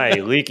been my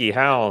leaky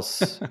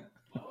house.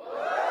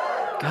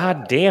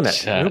 God damn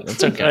it!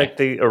 It's okay. Like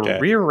they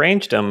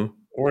rearranged them.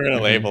 We're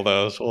gonna label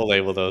those. We'll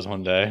label those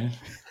one day.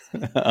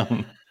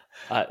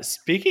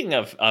 Speaking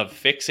of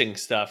fixing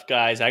stuff,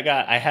 guys, I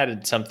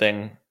had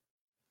something.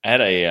 I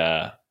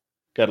had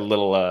got a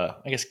little I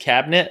guess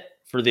cabinet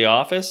for the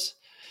office,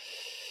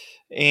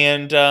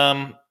 and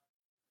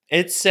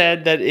it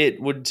said that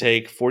it would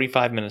take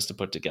 45 minutes to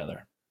put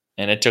together.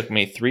 And it took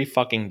me 3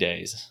 fucking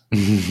days.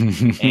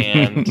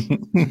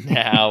 And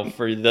now,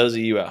 for those of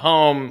you at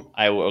home,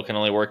 I can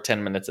only work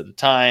 10 minutes at a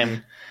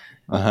time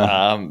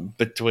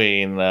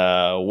between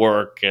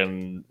work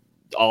and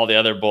all the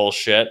other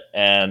bullshit.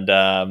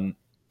 And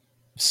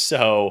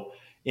so,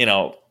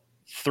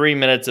 3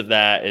 minutes of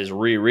that is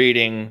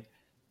rereading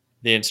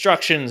the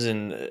instructions,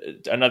 and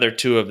another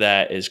 2 of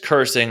that is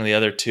cursing. The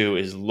other 2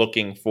 is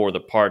looking for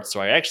the parts.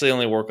 So I actually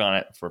only work on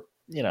it for,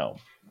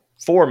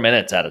 4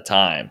 minutes at a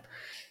time.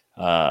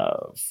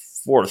 4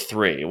 to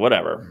 3,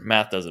 whatever.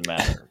 Math doesn't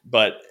matter.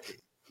 But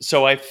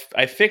so I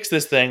fixed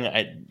this thing.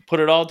 I put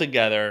it all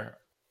together.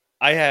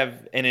 I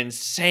have an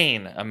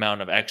insane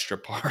amount of extra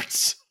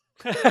parts.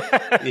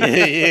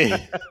 Yeah.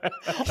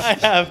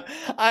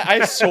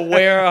 I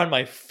swear on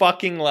my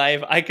fucking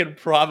life, I could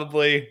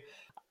probably.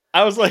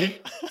 I was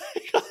like,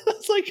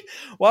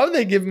 why would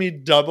they give me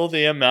double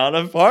the amount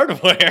of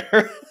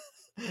hardware?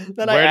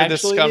 Where did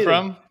this come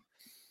from?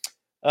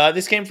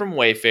 This came from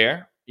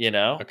Wayfair.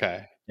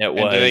 Okay. It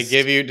was.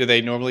 Do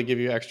they normally give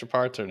you extra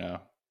parts or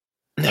no?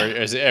 Or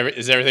is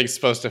everything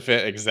supposed to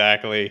fit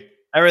exactly?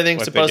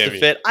 Everything's supposed to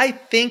fit. I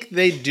think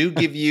they do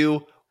give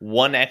you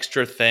one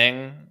extra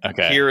thing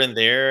here and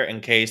there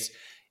in case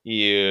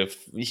you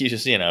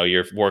just,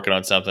 you're working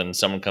on something,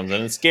 someone comes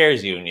in and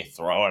scares you and you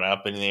throw it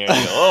up in the air and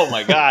you go, oh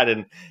my God,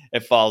 and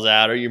it falls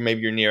out. Or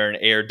maybe you're near an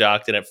air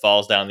duct and it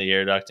falls down the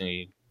air duct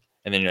and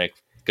then you're like,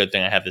 good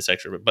thing I have this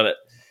extra. But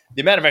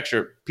the amount of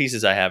extra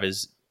pieces I have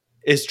is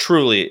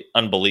truly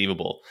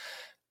unbelievable.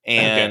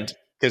 And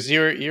because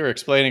you were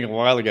explaining a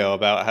while ago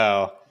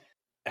about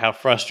how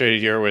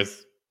frustrated you're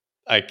with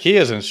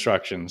IKEA's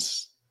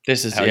instructions.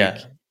 This is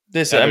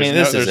there's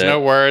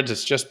no words,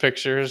 it's just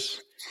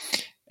pictures,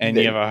 and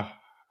you have a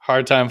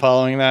hard time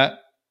following that.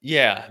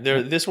 Yeah,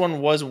 this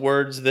one was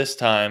words this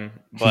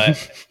time,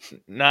 but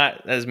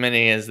not as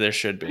many as there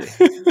should be.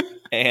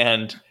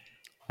 And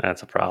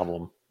that's a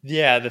problem.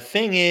 Yeah, the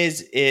thing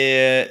is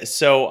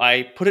so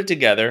I put it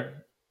together.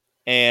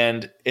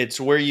 And it's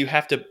where you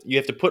have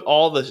to put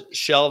all the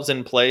shelves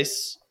in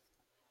place,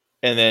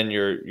 and then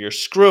you're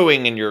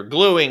screwing and you're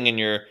gluing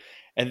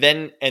and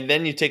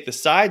then you take the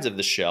sides of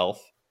the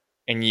shelf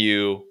and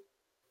you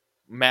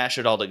mash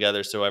it all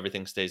together so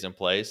everything stays in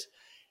place.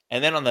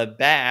 And then on the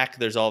back,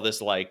 there's all this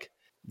like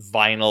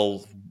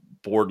vinyl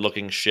board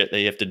looking shit that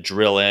you have to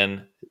drill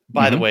in.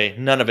 By the way,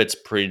 none of it's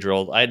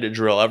pre-drilled. I had to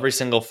drill every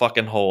single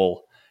fucking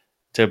hole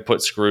to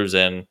put screws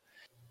in.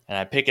 And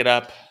I pick it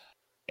up.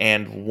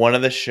 And one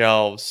of the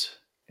shelves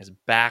is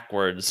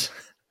backwards,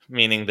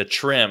 meaning the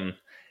trim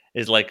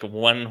is like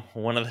one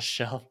of the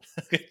shelves.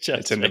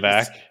 It's in the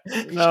back.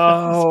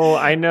 No,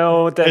 I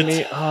know what that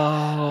means.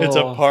 Oh, it's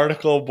a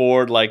particle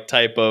board like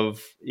type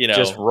of,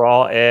 just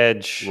raw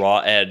edge. Raw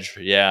edge,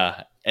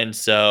 yeah. And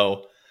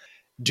so,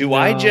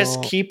 I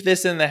just keep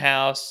this in the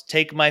house,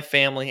 take my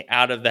family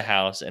out of the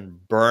house,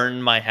 and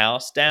burn my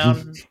house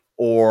down,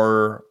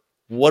 or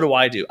what do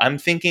I do? I'm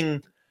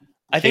thinking.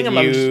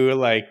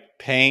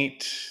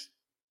 Paint.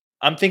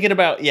 I'm thinking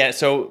about,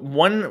 so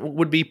one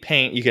would be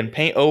paint. You can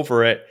paint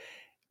over it,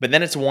 but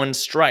then it's one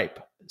stripe.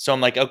 So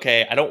I'm like,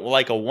 okay, I don't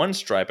like a one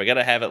stripe. I got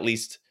to have at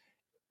least,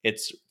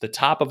 it's the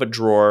top of a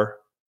drawer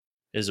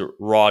is a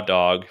raw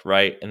dog,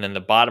 right? And then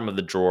the bottom of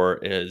the drawer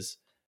is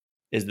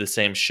the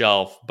same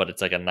shelf, but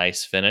it's like a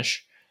nice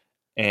finish.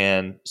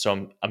 And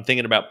so I'm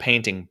thinking about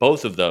painting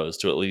both of those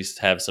to at least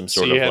have some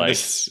sort of like.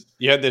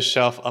 You had this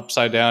shelf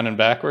upside down and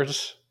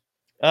backwards?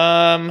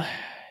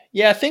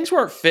 Yeah, things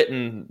weren't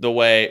fitting the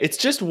way. It's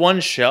just one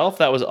shelf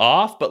that was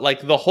off, but like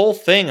the whole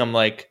thing, I'm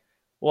like,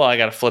 well, I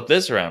got to flip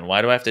this around.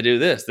 Why do I have to do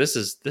this? This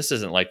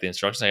isn't like the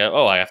instructions.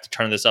 I have to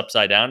turn this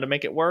upside down to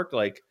make it work.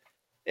 Like,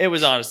 it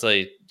was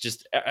honestly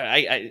just.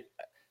 I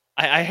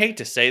hate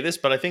to say this,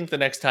 but I think the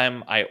next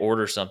time I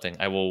order something,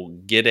 I will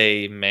get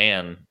a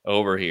man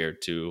over here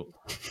to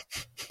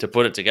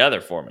put it together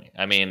for me.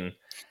 I mean,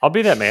 I'll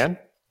be that man.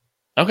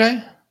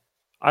 Okay.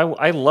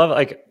 I love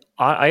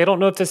I don't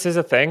know if this is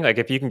a thing. Like,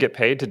 if you can get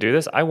paid to do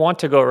this, I want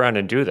to go around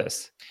and do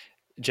this.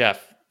 Jeff,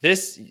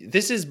 this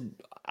is,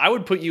 I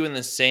would put you in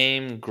the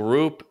same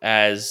group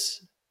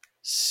as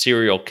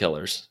serial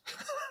killers.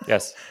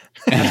 Yes.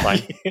 That's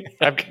fine.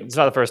 It's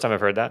not the first time I've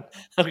heard that.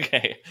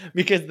 Okay.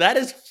 Because that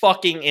is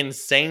fucking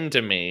insane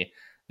to me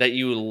that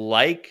you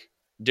like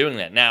doing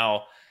that.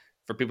 Now,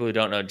 for people who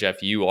don't know,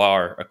 Jeff, you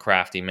are a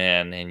crafty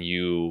man and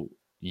you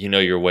know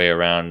your way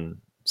around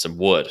some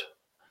wood.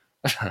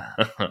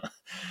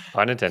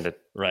 Pun intended.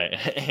 Right.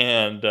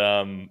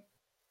 And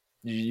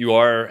you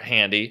are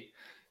handy.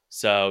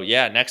 So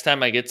yeah, next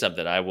time I get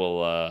something, I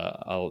will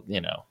I'll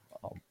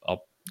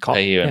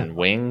pay you in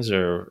wings,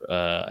 or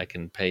I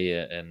can pay you,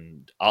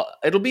 and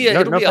it'll be a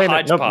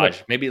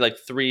hodgepodge. Maybe like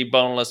 3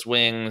 boneless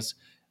wings,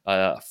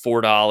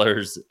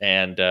 $4,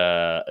 and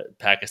a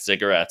pack of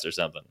cigarettes or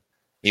something.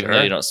 Even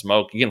though you don't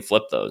smoke, you can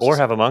flip those. Or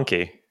have a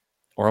monkey.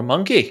 Or a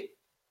monkey.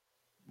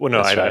 Well,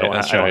 no, I don't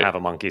have a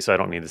monkey, so I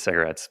don't need the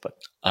cigarettes. But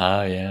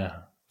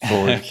yeah,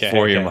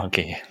 for your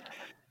monkey.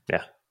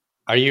 Yeah.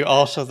 Are you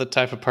also the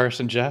type of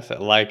person, Jeff,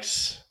 that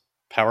likes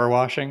power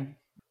washing?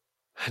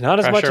 Not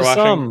as much as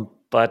some,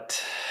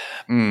 but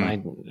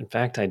in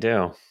fact, I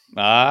do.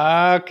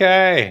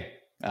 Okay.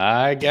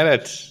 I get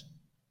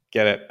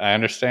it. I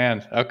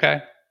understand.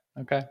 Okay.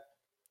 All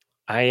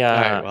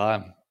right, well,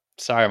 I'm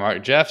sorry,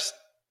 Mark. Jeff's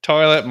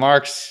toilet,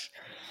 Mark's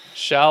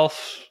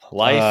shelf,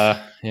 life.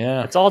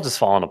 It's all just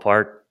falling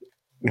apart.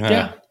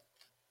 Yeah.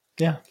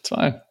 It's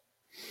fine.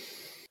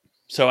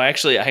 So I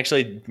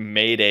actually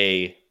made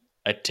a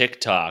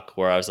TikTok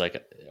where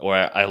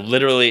I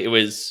literally, it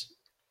was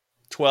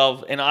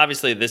 12, and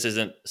obviously this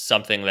isn't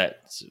something that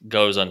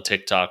goes on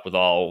TikTok with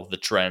all the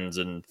trends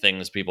and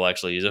things people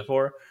actually use it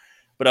for,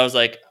 but I was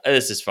like,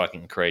 this is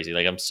fucking crazy.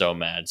 Like, I'm so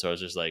mad. So I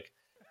was just like,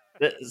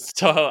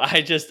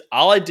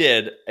 all I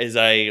did is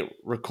I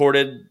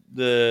recorded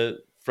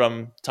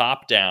from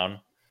top down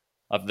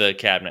of the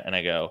cabinet, and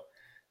I go,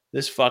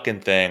 this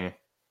fucking thing,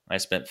 I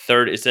spent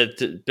it said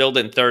to build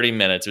it in 30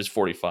 minutes. It was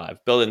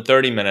 45. Build it in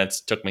 30 minutes.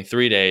 Took me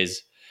 3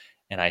 days,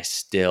 and I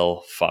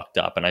still fucked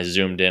up. And I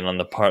zoomed in on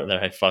the part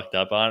that I fucked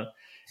up on.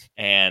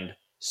 And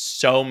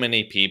so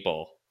many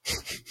people,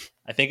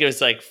 I think it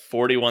was like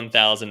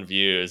 41,000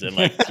 views, and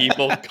like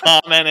people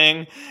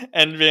commenting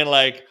and being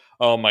like,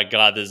 oh my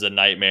God, this is a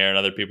nightmare. And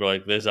other people are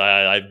like,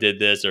 I did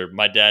this, or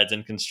my dad's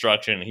in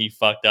construction and he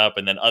fucked up.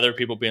 And then other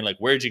people being like,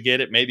 where'd you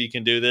get it? Maybe you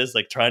can do this,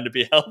 like trying to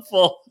be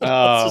helpful.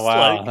 Oh,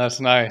 wow. That's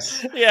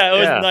nice. Yeah, it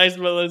was nice,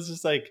 but it's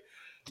just like,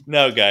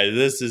 no, guys,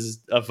 this is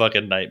a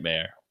fucking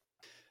nightmare.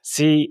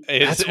 See,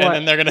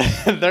 and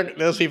then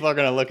those people are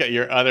gonna look at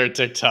your other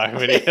TikTok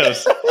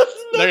videos.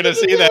 They're gonna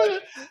see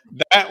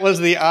that was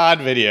the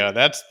odd video.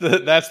 That's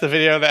the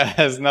video that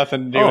has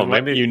nothing to do with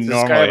what you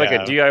normally have. Like a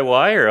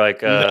DIY or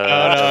like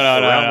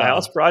around the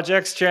house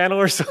projects channel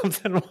or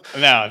something.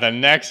 No, the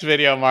next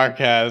video Mark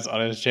has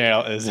on his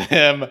channel is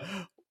him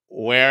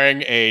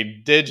wearing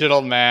a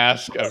digital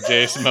mask of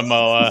Jason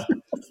Momoa,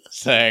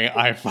 saying,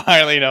 "I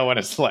finally know what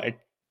it's like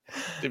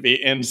to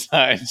be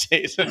inside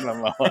Jason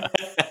Momoa."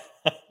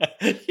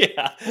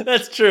 Yeah,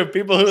 that's true.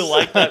 People who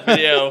like that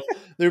video,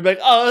 they're like,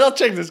 "Oh, I'll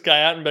check this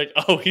guy out," and be like,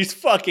 "Oh, he's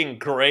fucking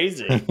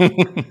crazy."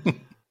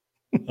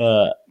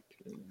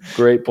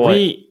 Great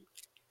point.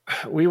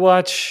 We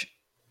watch.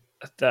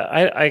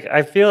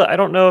 I feel, I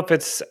don't know if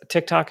it's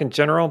TikTok in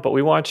general, but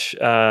we watch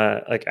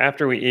like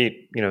after we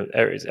eat. You know,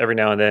 every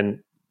now and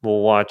then we'll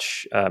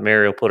watch.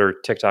 Mary will put her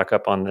TikTok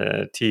up on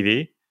the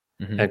TV,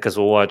 and because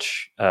we'll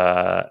watch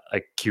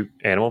like cute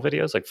animal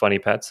videos, like funny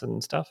pets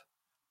and stuff.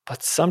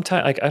 But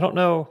sometimes, like, I don't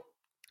know.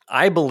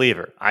 I believe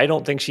her. I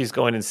don't think she's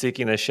going and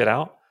seeking this shit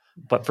out.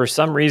 But for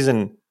some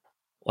reason,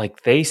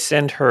 like, they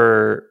send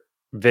her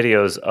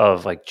videos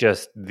of like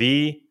just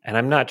and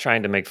I'm not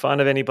trying to make fun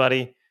of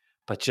anybody,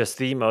 but just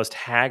the most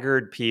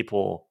haggard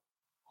people,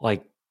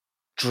 like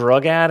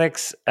drug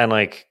addicts and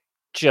like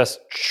just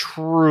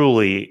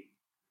truly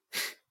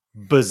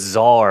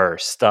bizarre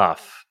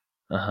stuff.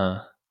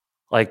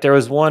 Like there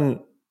was one,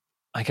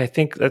 like I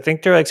think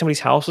they're like somebody's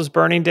house was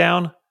burning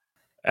down.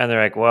 And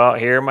they're like, well,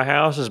 here my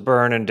house is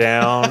burning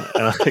down.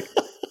 And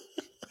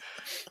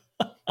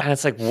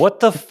it's like, what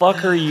the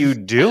fuck are you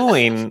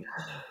doing?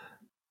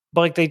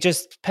 But like they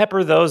just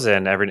pepper those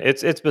in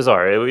it's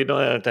bizarre. We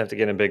don't have to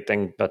get a big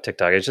thing about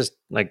TikTok. It's just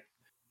like,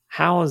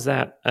 how is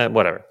that?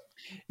 Whatever.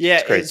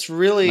 Yeah, it's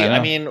really, I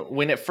mean,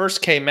 when it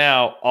first came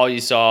out, all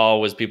you saw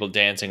was people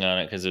dancing on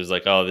it because it was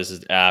like, oh,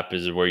 this app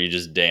is where you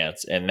just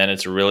dance. And then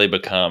it's really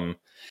become,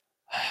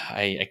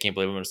 I can't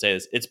believe I'm going to say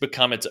this. It's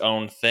become its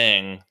own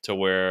thing to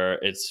where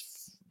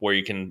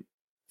you can,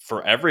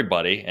 for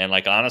everybody. And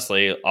like,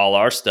 honestly, all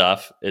our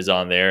stuff is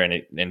on there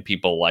and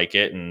people like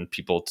it, and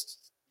people,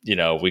 you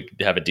know, we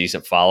have a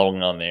decent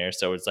following on there.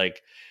 So it's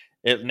like,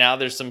 now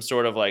there's some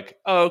sort of like,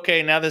 oh,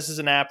 okay, now this is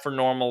an app for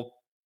normal,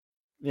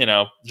 you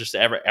know, just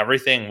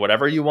everything,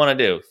 whatever you want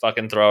to do,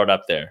 fucking throw it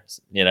up there,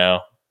 you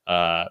know?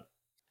 Yeah,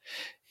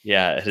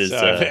 it is.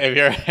 So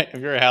if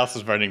your house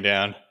is burning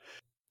down,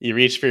 you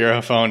reach for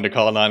your phone to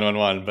call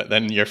 911, but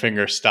then your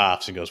finger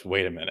stops and goes,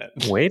 wait a minute.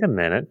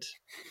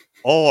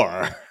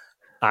 Or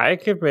I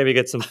could maybe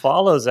get some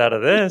follows out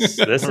of this.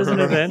 This is an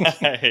event.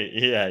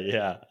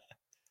 Yeah.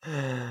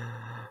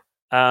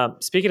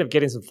 Speaking of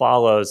getting some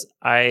follows,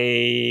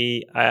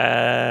 in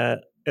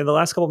the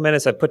last couple of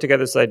minutes, I put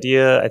together this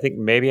idea. I think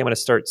maybe I'm going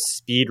to start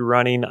speed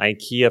running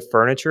IKEA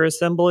furniture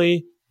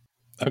assembly.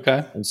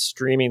 Okay. And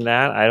streaming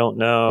that. I don't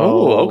know.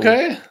 Oh,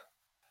 okay.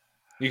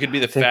 You could be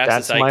the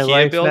fastest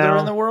IKEA builder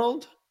in the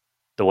world.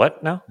 The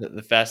what now?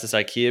 The fastest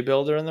IKEA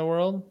builder in the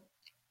world.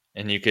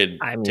 And you could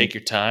take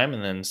your time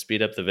and then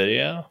speed up the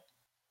video.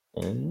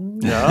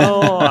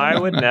 No, I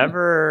would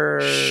never.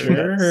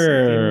 Sure.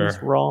 That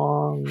seems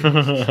wrong.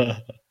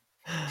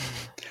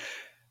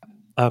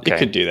 Okay. You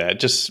could do that.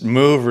 Just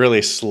move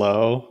really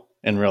slow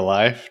in real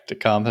life to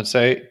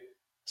compensate.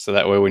 So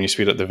that way when you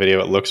speed up the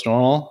video, it looks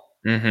normal.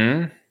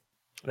 Mm-hmm.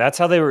 That's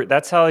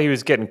how he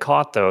was getting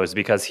caught, though, is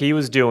because he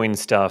was doing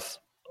stuff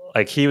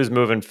like he was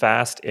moving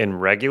fast in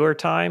regular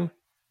time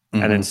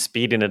and then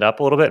speeding it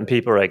up a little bit, and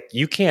people are like,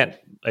 you can't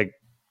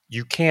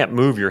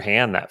move your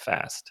hand that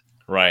fast.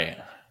 Right.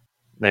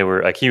 They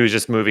were like, he was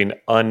just moving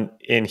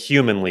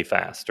inhumanly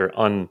fast or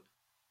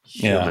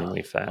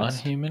unhumanly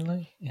fast.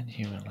 Inhumanly.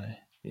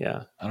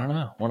 Yeah. I don't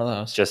know. One of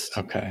those. Just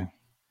okay.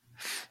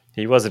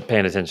 He wasn't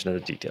paying attention to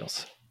the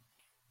details.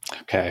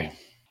 Okay.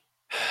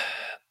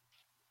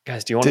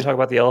 Guys, do you want to talk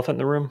about the elephant in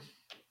the room?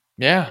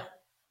 Yeah.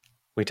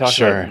 We talked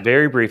about it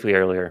very briefly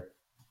earlier,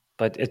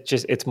 but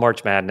it's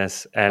March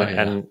Madness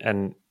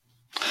and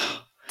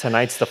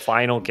tonight's the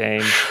final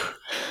game.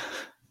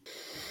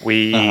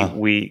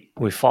 We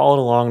followed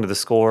along to the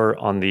score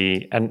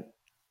and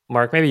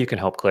Mark, maybe you can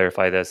help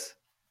clarify this.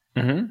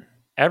 Mm-hmm.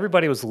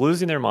 Everybody was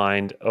losing their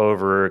mind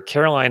over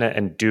Carolina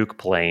and Duke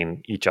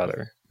playing each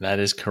other. That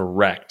is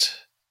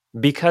correct.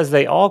 Because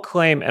they all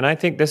claim, and I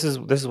think this is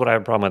what I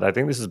have a problem with. I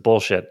think this is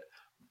bullshit.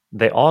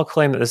 They all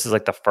claim that this is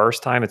like the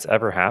first time it's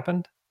ever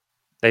happened.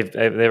 They've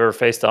ever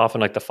faced off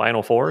in like the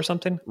Final Four or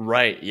something.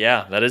 Right.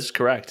 Yeah, that is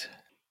correct.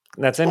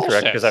 And that's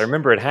incorrect because I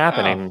remember it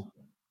happening. Oh.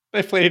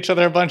 They played each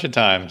other a bunch of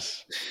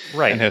times,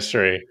 in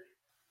history.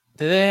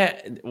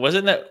 Was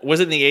it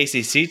in the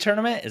ACC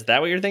tournament? Is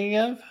that what you're thinking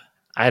of?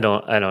 I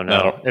don't know.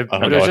 No, it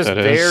was just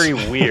very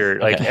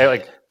weird. Like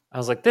I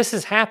was like, this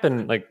has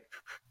happened. Like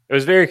it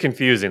was very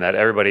confusing that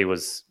everybody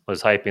was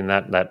hyping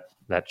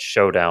that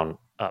showdown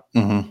up.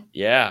 Mm-hmm.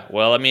 Yeah.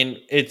 Well, I mean,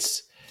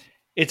 it's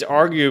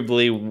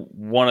arguably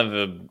one of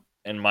the,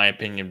 in my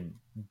opinion,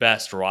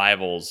 best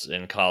rivals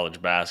in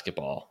college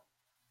basketball.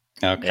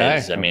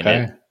 Okay.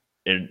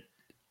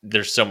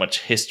 There's so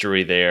much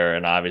history there,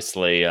 and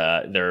obviously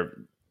there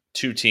are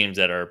two teams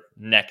that are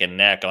neck and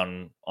neck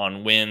on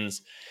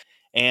wins.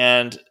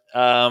 And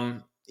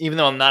even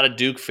though I'm not a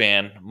Duke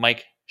fan,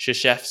 Mike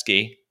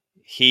Krzyzewski,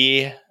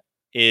 he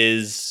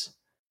is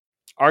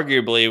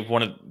arguably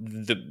one of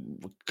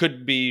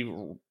could be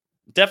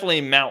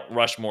definitely Mount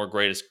Rushmore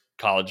greatest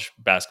college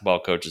basketball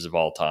coaches of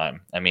all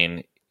time. I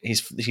mean,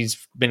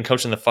 he's been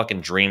coaching the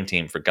fucking dream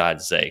team, for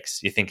God's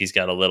sakes. You think he's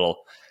got a little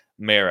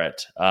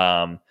merit.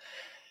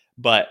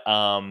 What's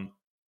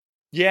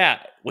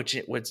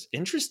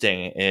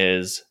interesting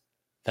is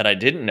that I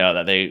didn't know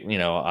that they,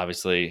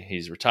 obviously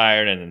he's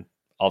retired and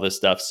all this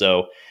stuff.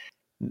 So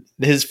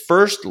his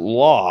first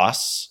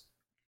loss,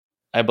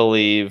 I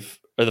believe,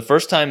 or the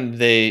first time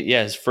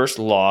his first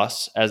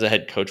loss as a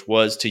head coach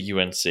was to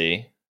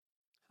UNC,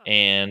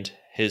 and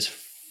his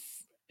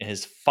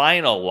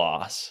final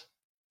loss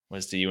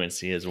was to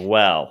UNC as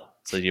well.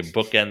 So you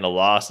bookend the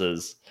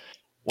losses.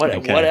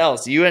 What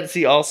else?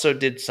 UNC also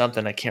did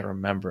something I can't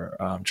remember.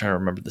 I'm trying to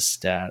remember the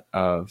stat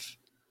of.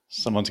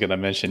 Someone's going to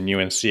mention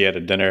UNC at a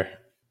dinner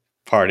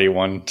party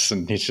once,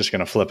 and he's just going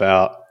to flip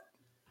out,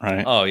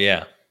 right? Oh,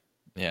 yeah.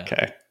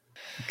 Okay.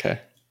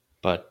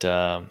 But,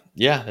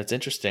 that's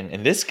interesting.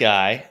 And this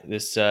guy,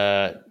 this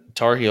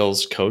Tar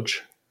Heels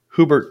coach,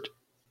 Hubert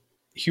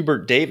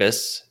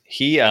Davis,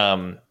 he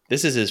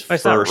this is his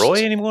first. Not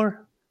Roy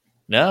anymore?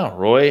 No,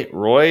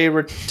 Roy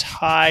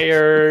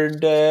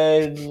retired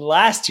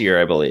last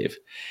year, I believe.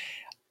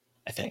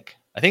 I think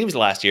it was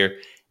last year.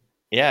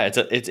 Yeah,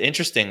 it's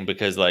interesting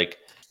because like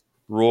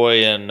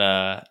Roy and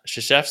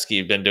Krzyzewski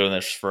have been doing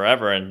this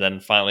forever, and then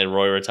finally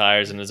Roy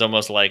retires, and it's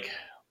almost like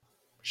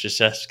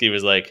Krzyzewski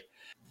was like,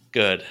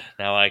 "Good,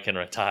 now I can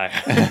retire."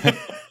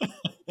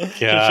 They're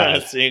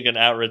trying to see who can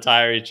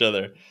out-retire each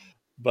other.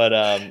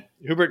 But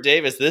Hubert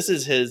Davis, this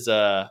is his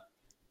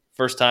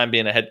first time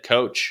being a head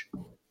coach.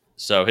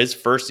 So his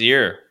first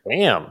year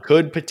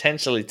could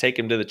potentially take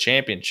him to the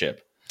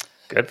championship.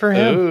 Good for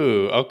him.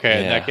 Ooh,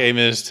 okay. Yeah. That game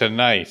is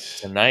tonight.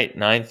 Tonight,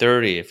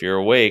 9:30, if you're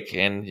awake.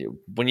 And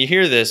when you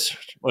hear this,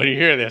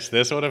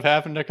 this would have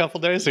happened a couple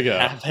days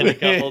ago.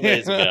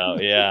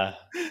 Yeah.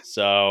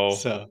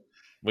 So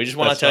we just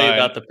want to tell you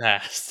about the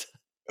past.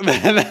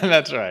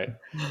 That's right.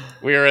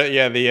 We were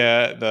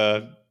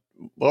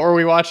what were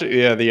we watching?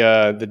 Yeah,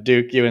 the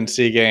Duke UNC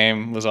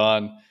game was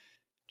on.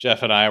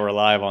 Jeff and I were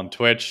live on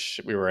Twitch.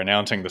 We were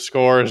announcing the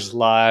scores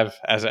live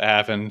as it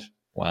happened.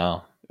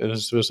 Wow. It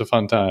was a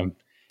fun time.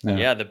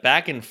 Yeah, the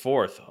back and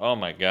forth. Oh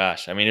my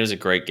gosh. I mean, it was a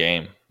great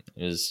game.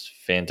 It was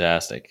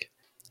fantastic.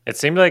 It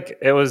seemed like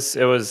it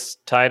was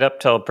tied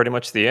up till pretty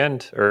much the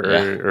end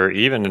or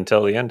even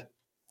until the end.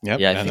 Yep.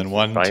 Yeah, and then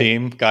one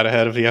team got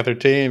ahead of the other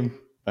team.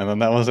 And then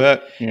that was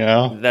it,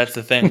 That's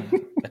the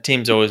thing. A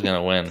team's always going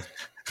to win.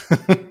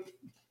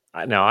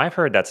 Now, I've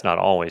heard that's not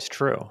always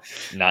true.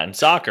 Not in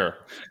soccer.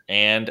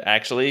 And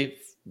actually,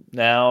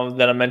 now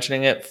that I'm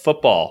mentioning it,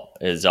 football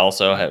is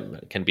also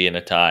can be in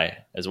a tie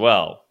as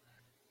well,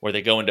 where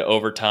they go into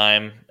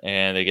overtime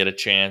and they get a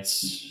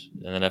chance.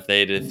 And then if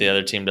the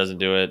other team doesn't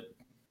do it,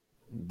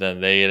 then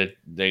they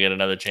get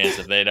another chance.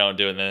 If they don't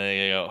do it, then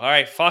they go, all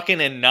right, fucking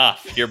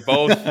enough. You're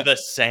both the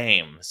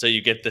same. So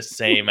you get the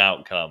same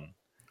outcome.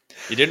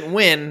 You didn't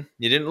win.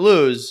 You didn't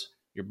lose.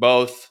 You're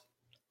both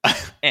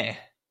eh.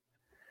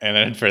 And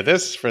then for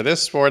this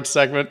sports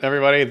segment,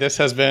 everybody, this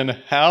has been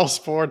How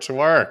Sports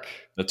Work.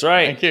 That's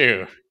right. Thank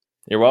you.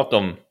 You're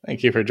welcome.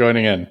 Thank you for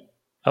joining in.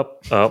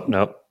 Oh,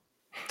 no.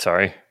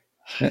 Sorry.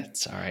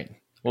 It's all right.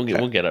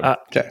 We'll get them.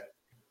 Okay.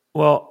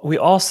 Well, we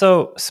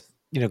also,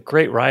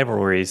 great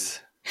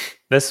rivalries.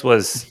 This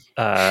was,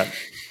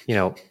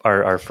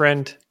 our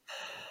friend,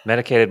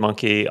 Medicated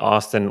Monkey,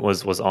 Austin,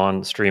 was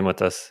on stream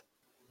with us.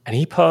 And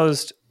he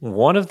posed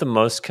one of the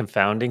most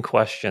confounding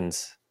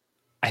questions,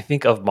 I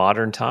think, of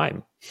modern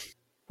time.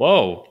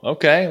 Whoa.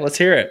 Okay. Let's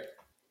hear it.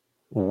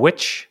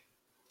 Which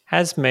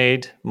has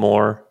made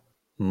more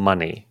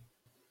money?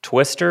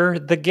 Twister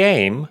the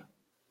game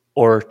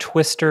or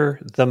Twister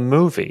the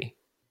movie?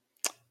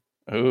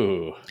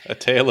 Ooh, a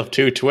tale of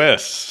two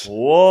twists.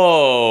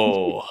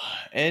 Whoa.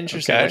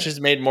 Interesting. Okay. Which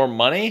has made more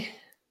money?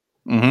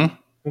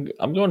 Mm-hmm.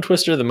 I'm going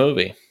Twister the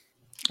movie.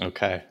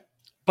 Okay.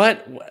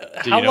 But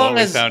how long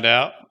has... we found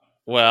out?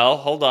 Well,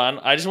 hold on.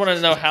 I just want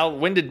to know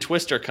when did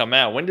Twister come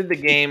out? When did the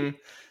game...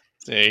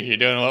 See, you're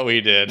doing what we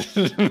did.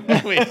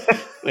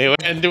 we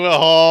went into a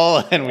hole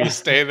and we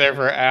stayed there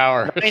for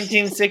hours.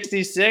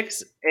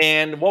 1966?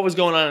 And what was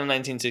going on in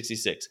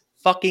 1966?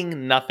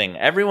 Fucking nothing.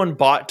 Everyone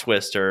bought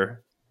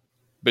Twister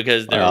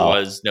because there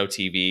was no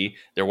TV.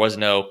 There was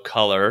no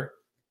color.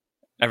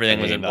 Everything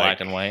was in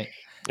black and white.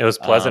 It was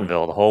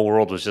Pleasantville. The whole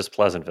world was just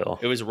Pleasantville.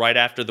 It was right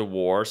after the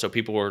war, so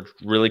people were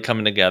really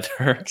coming together.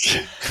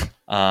 They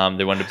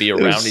wanted to be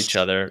around each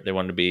other. They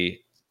wanted to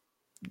be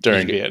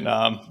during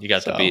Vietnam. You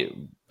got to be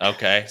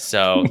okay.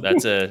 So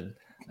that's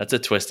a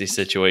twisty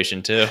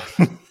situation too.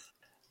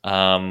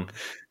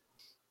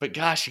 But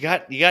gosh, you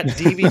got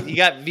DVD, you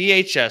got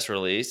VHS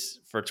release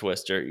for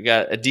Twister. You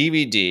got a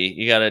DVD.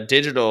 You got a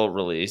digital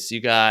release.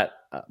 You got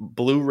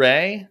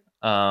Blu-ray.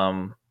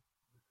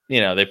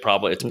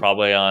 It's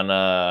probably on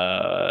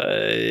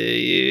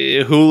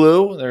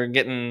Hulu. They're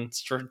getting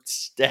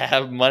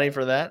stab money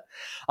for that.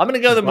 I'm gonna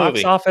go the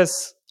movie. Box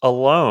office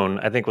alone,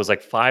 I think, was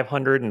like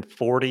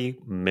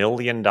 $540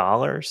 million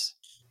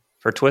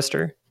for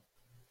Twister.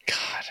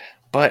 God,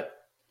 but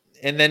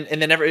and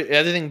then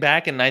everything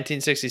back in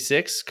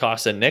 1966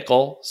 cost a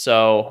nickel.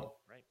 So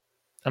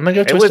I'm gonna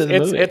go Twister the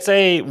movie. It's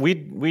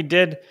we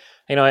did.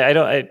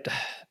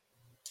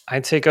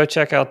 I'd say go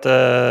check out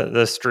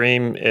the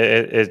stream.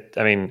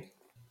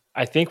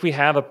 I think we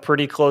have a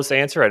pretty close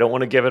answer. I don't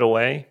want to give it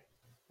away.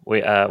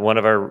 We one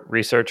of our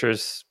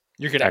researchers.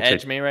 You're gonna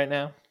edge me right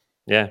now.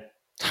 Yeah.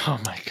 Oh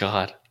my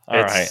God!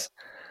 All right.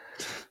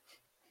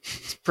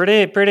 It's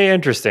pretty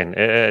interesting.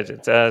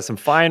 It's some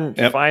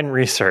fine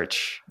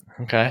research.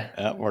 Okay.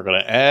 Yep, we're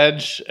gonna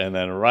edge, and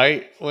then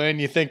right when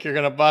you think you're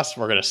gonna bust,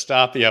 we're gonna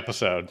stop the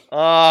episode.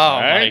 Oh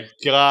my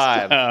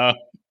God!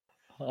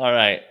 All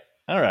right.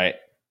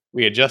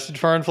 We adjusted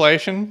for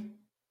inflation.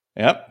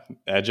 Yep.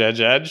 Edge.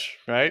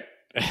 Right.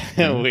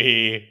 Mm-hmm.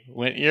 We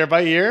went year by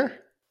year.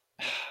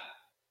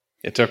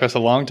 It took us a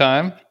long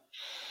time.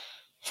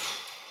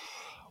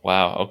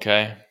 Wow.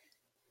 Okay.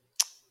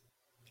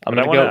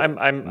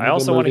 I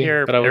also want to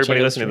hear everybody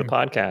listening to the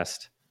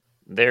podcast,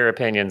 their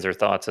opinions or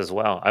thoughts as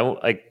well.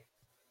 I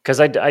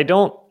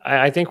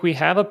think we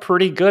have a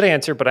pretty good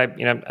answer, but I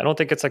don't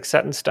think it's like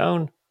set in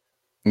stone.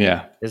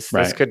 Yeah.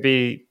 This could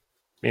be,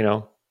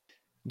 Do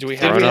we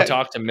have to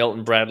talk to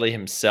Milton Bradley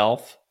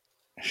himself?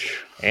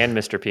 And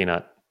Mr.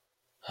 Peanut.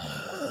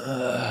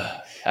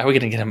 How are we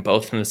going to get them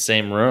both in the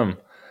same room?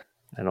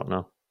 I don't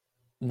know.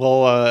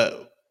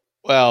 Well,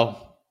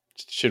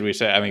 should we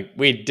say?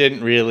 We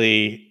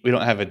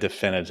don't have a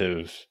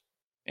definitive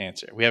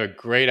answer. We have a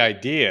pretty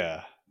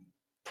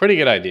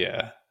good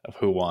idea of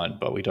who won,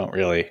 but we don't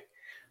really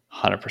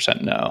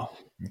 100% know.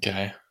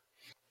 Okay.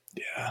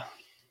 Yeah.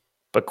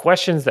 But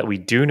questions that we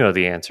do know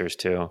the answers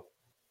to.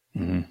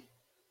 Mm-hmm.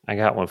 I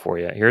got one for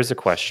you. Here's a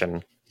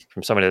question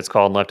from somebody that's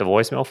called and left a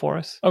voicemail for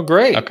us. Oh,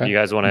 great. Okay. You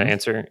guys want to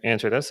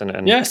answer this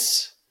and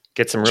yes,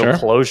 get some real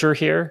closure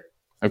here?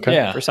 Okay.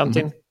 Yeah. For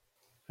something?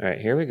 Mm-hmm. All right,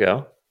 here we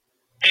go.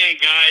 Hey,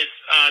 guys.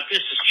 This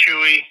is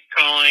Chewy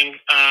calling.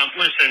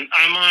 Listen,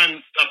 I'm on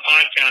a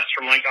podcast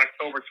from like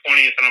October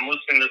 20th, and I'm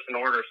listening to this in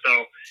order.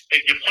 So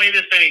if you play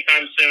this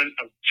anytime soon,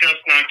 I'm just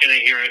not going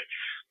to hear it.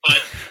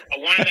 But I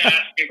wanted to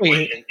ask you a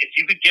question. If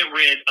you could get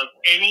rid of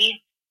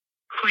any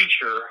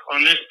creature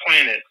on this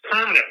planet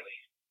permanently,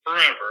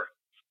 forever,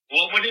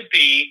 what would it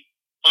be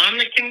on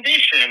the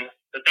condition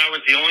that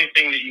was the only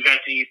thing that you got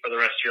to eat for the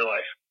rest of your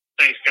life?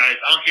 Thanks, guys.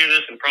 I'll hear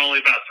this in probably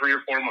about 3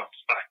 or 4 months.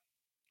 Bye.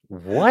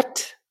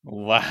 What?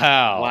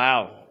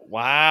 Wow.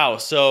 Wow.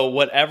 So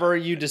whatever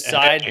you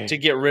decide to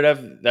get rid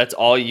of, that's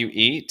all you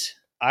eat?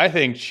 I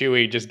think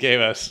Chewy just gave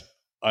us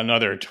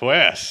another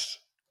twist.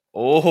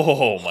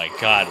 Oh my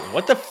God.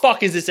 What the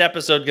fuck is this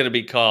episode going to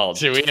be called?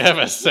 Do we have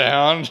a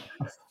sound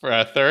for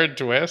a third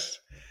twist?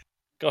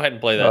 Go ahead and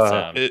play that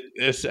sound.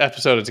 This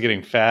episode is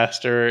getting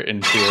faster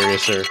and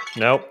furiouser.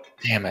 Nope.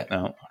 Damn it.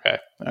 No. Okay.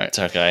 All right. It's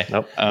okay.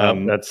 Nope.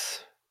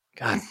 That's...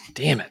 God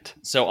damn it.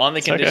 So on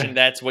the condition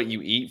that's what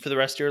you eat for the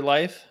rest of your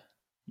life?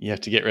 You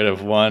have to get rid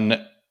of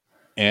one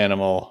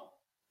animal.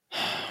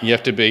 You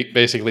have to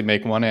basically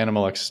make one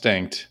animal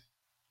extinct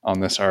on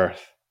this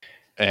earth.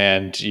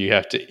 And you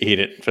have to eat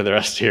it for the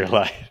rest of your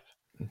life.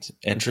 It's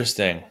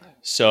interesting.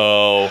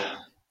 So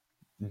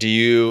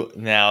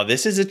now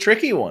this is a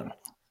tricky one.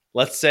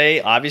 Let's say,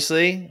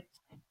 obviously,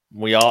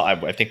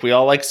 I think we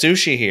all like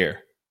sushi here.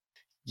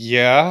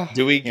 Yeah.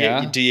 Do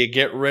you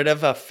get rid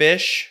of a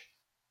fish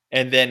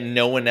and then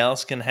no one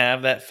else can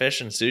have that fish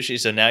and sushi?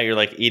 So now you're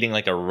like eating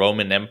like a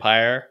Roman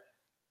Empire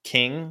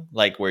king,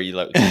 like where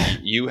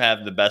you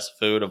have the best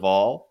food of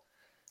all.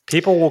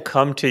 People will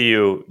come to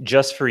you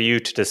just for you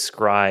to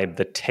describe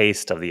the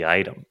taste of the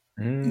item.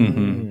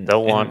 Mm-hmm.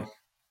 They'll want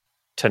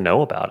to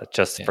know about it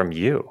just from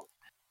you.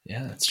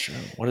 Yeah, that's true.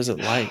 What is it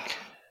like?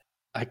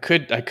 I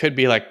could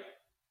be like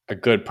a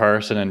good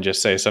person and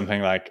just say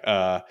something like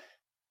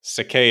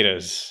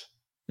cicadas.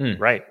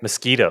 Right.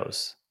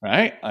 Mosquitoes.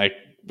 Right? Like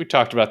we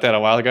talked about that a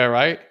while ago,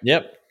 right?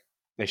 Yep.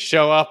 They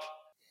show up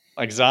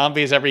like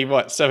zombies every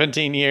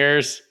 17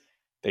 years.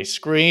 They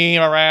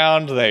scream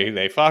around,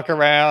 they fuck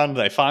around,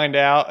 they find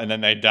out, and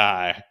then they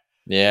die.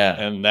 Yeah.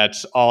 And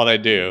that's all they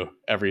do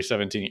every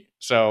 17.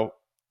 So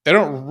they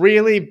don't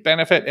really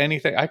benefit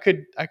anything. I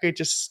could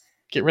just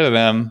get rid of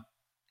them.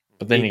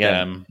 But then eat you got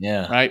them.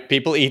 Yeah. Right?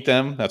 People eat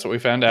them. That's what we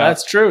found out.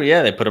 That's true.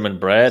 Yeah. They put them in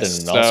bread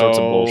and all sorts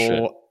of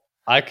bullshit.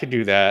 I could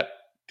do that,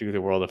 do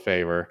the world a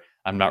favor.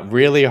 I'm not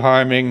really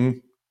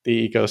harming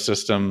the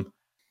ecosystem.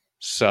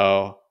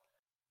 So,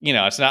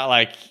 it's not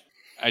like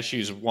I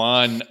choose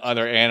one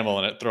other animal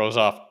and it throws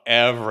off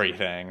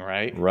everything,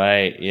 right?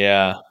 Right.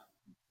 Yeah.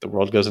 The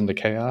world goes into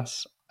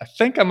chaos. I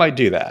think I might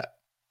do that.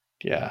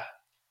 Yeah.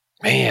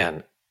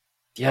 Man.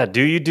 Yeah.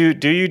 Do you do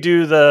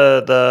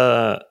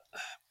the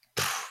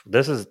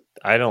this is,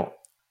 I don't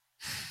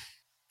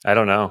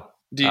know.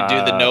 Do you do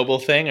the noble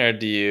thing or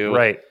do you?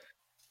 Right.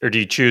 Or do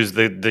you choose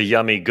the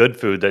yummy good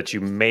food that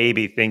you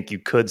maybe think you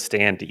could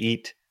stand to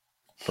eat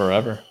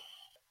forever?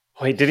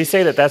 Wait, did he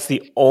say that's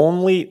the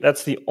only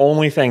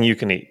thing you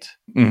can eat?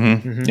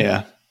 Mm-hmm. Mm-hmm.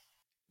 Yeah.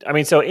 I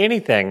mean, so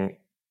anything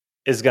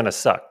is going to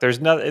suck. There's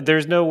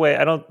no way.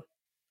 I don't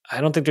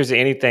think there's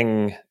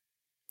anything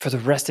for the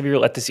rest of your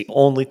life. That's the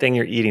only thing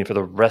you're eating for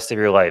the rest of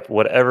your life.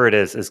 Whatever it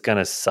is going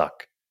to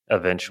suck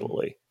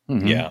eventually.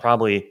 Mm-hmm. Yeah.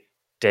 Probably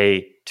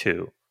day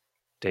 2,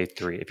 day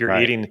 3. If you're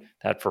eating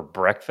that for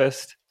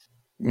breakfast.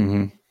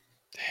 Mm-hmm.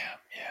 Damn.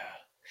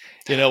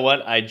 Yeah. You know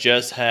what? I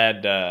just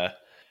had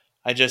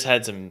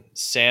some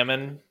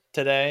salmon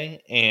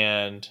today,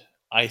 and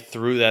I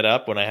threw that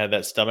up when I had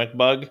that stomach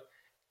bug,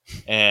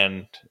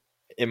 and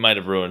it might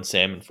have ruined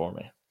salmon for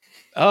me.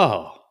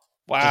 Oh,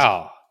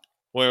 wow.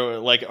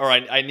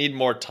 I need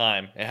more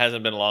time. It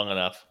hasn't been long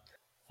enough.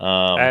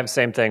 I have the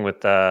same thing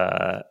with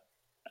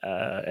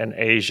an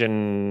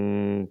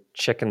Asian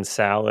chicken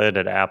salad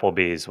at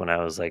Applebee's when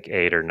I was like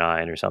 8 or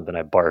 9 or something.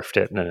 I barfed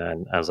it, and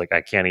then I was like,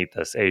 I can't eat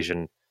this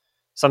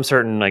some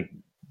certain like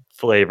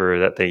flavor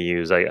that they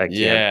use. I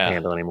can't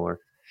handle anymore.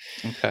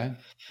 Okay.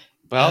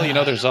 Well,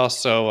 there's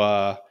also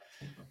all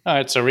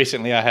right, so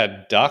recently I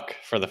had duck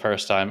for the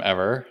first time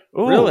ever.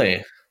 Ooh.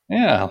 Really?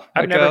 Yeah.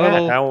 I've never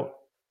had it.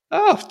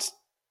 Oh, it's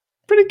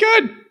pretty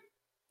good.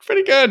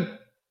 Pretty good.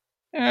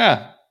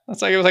 Yeah.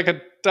 It was like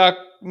a duck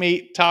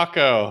meat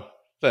taco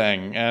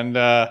thing. And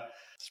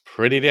it's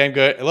pretty damn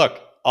good. Look,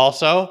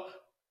 also,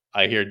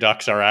 I hear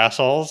ducks are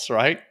assholes,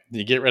 right?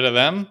 You get rid of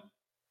them,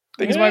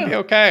 things might be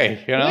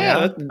okay.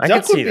 Yeah,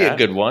 duck would be a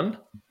good one.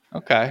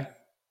 Okay.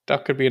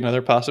 Duck could be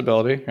another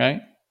possibility,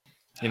 right?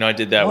 I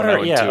did that when I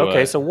went to...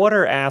 Okay, so what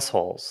are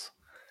assholes?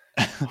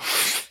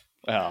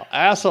 Well,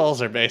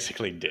 assholes are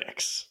basically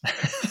dicks.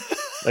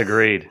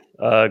 Agreed.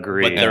 But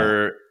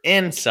they're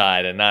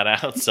inside and not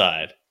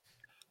outside.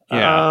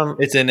 Yeah.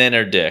 It's an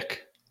inner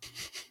dick.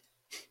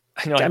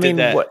 I mean,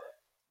 that. What?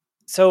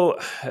 So,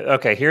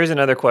 okay, here's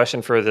another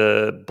question for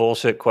the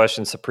bullshit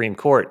question Supreme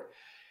Court.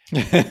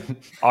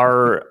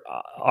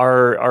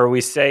 Are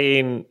we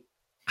saying,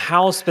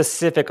 how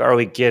specific are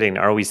we getting?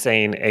 Are we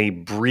saying a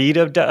breed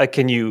of duck?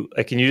 Can you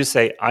just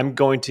say, I'm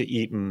going to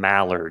eat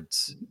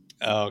mallards?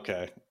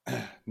 Okay.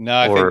 No,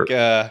 I think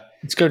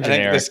it's good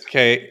generic.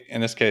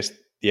 In this case,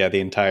 yeah, the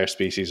entire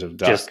species of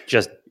duck.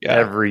 Just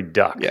every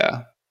duck.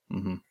 Yeah.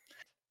 Mm-hmm.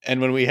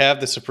 And when we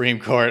have the Supreme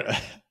Court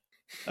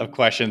of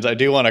questions, I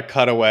do want to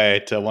cut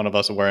away to one of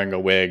us wearing a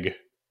wig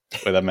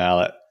with a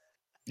mallet.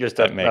 Just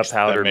a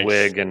powdered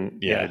wig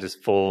and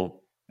just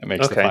full. It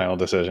makes the final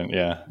decision.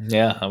 Yeah.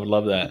 Yeah, I would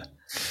love that.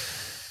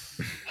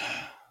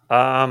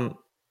 God,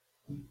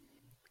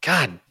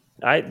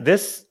 I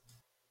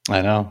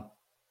know.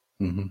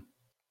 Mm-hmm.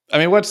 I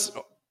mean,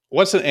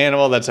 What's an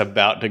animal that's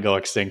about to go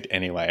extinct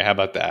anyway? How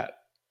about that?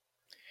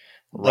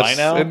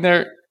 Rhino? In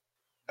there.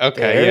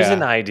 Okay, there's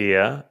an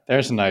idea.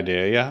 There's an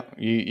idea.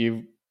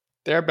 Yeah,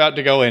 they're about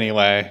to go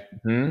anyway.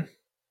 Mm-hmm.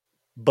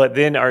 But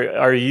then,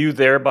 are you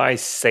thereby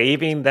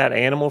saving that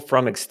animal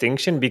from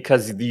extinction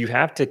because you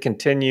have to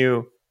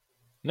continue?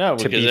 No,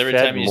 because every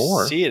time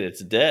you see it,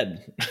 it's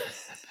dead.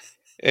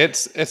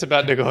 It's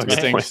about to go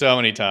extinct so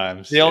many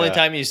times. The only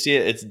time you see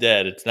it, it's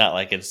dead. It's not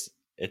like it's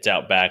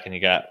out back and you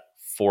got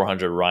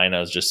 400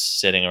 rhinos just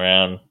sitting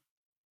around.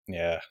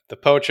 Yeah, the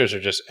poachers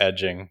are just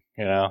edging.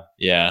 Yeah,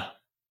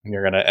 and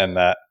you're gonna end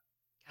that.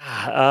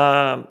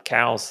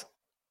 Cows.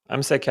 I'm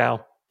gonna say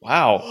cow.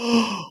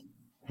 Wow.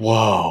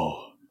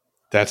 Whoa,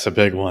 that's a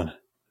big one.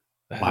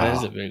 That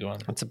is a big one.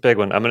 That's a big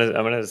one. I'm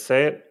gonna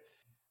say it.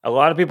 A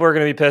lot of people are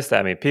gonna be pissed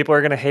at me. People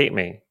are gonna hate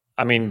me.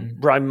 I mean,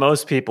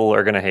 most people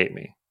are gonna hate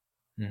me.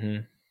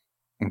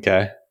 Mm-hmm.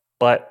 Okay,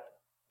 but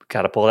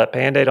got to pull that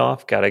Band-Aid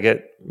off. Got to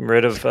get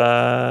rid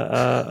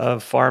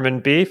of farming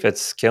beef.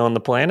 It's killing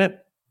the planet.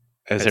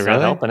 Is it's it really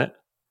not helping it?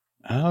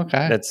 Oh,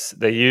 okay.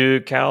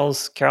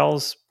 Cows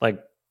like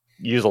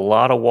use a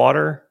lot of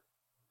water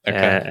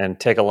and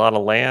take a lot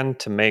of land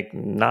to make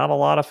not a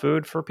lot of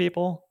food for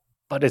people.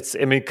 But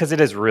because it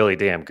is really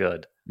damn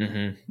good.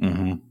 Mm-hmm.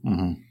 Mm-hmm.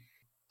 Mm-hmm.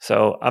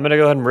 So I'm gonna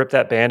go ahead and rip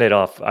that Band-Aid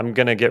off. I'm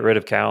gonna get rid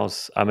of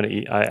cows. I'm gonna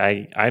eat.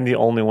 I'm the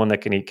only one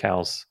that can eat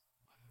cows.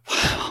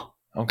 Wow.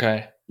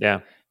 Okay. Yeah.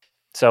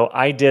 So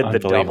I did the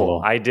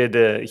double. I did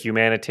the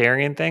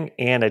humanitarian thing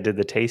and I did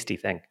the tasty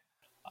thing.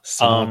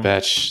 Son of a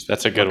bitch.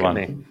 That's a good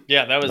one.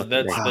 Yeah,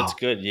 that's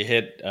good. You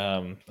hit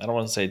I don't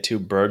want to say two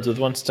birds with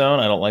one stone.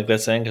 I don't like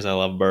that saying because I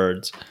love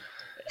birds.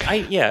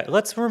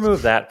 Let's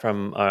remove that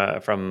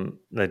from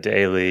the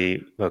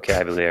daily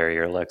vocabulary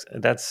or lex.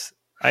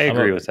 I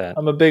agree with that.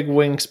 I'm a big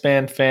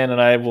Wingspan fan,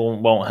 and I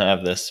won't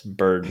have this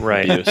bird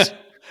abuse.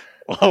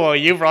 Well,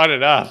 you brought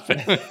it up.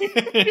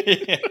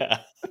 Yeah.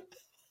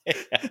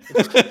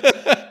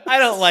 I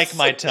don't like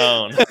my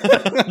tone.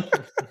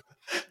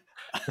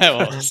 I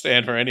won't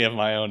stand for any of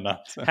my own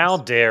nonsense. How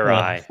dare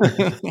I?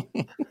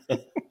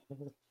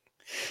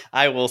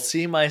 I will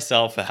see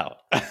myself out.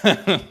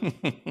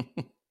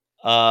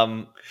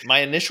 My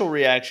initial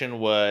reaction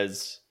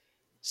was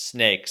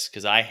snakes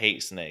because I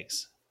hate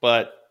snakes,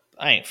 but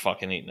I ain't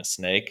fucking eating a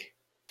snake.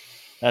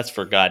 That's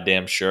for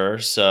goddamn sure.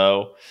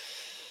 So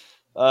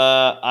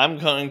I'm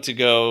going to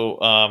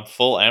go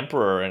full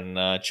emperor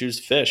and choose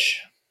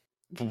fish.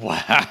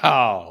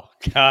 Wow.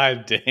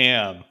 God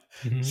damn.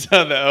 Mm-hmm.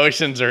 So the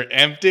oceans are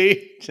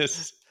empty?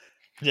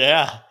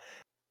 Yeah.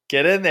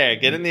 Get in there.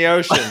 Get in the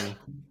ocean.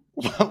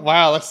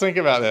 Wow, let's think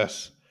about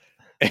this.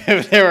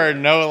 If there were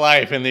no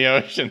life in the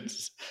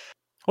oceans.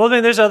 Well,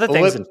 then there's other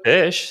things in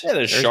fish. Yeah,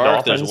 there's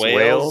sharks, dolphins, there's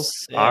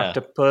whales,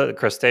 octopus,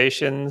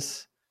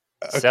 crustaceans,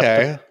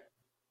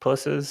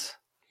 septipuses.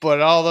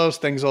 But all those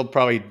things will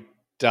probably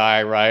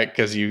die, right?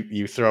 Because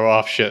you throw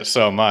off shit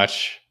so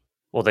much.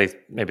 Well,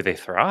 maybe they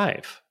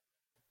thrive.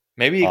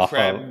 Maybe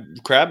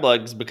crab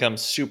legs become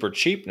super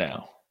cheap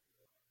now.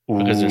 Ooh.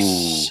 Because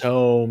there's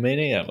so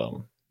many of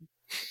them.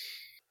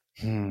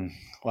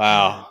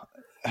 Wow.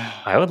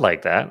 I would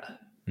like that.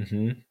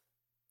 Mm-hmm.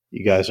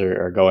 You guys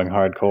are going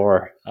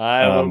hardcore.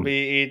 I will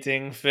be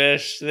eating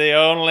fish. The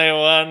only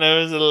one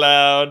who's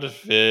allowed to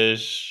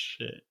fish.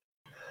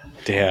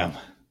 Damn.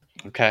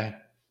 Okay.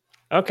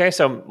 Okay,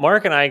 so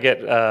Mark and I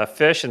get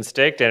fish and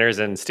steak dinners,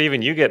 and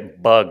Steven, you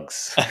get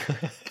bugs. All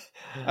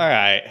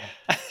right.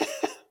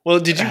 Well,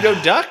 did you go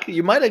duck?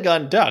 You might have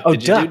gone duck. Oh,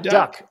 did you do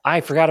duck.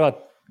 I forgot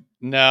about...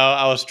 No,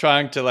 I was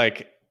trying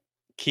to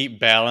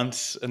keep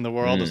balance in the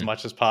world as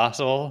much as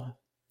possible.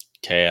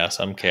 Chaos.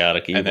 I'm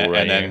chaotic evil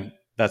and then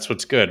that's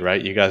what's good,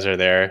 right? You guys are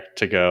there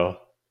to go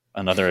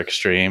another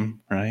extreme,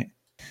 right?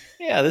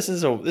 Yeah, this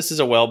is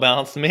a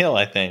well-balanced meal,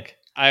 I think.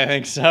 I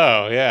think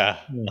so, yeah.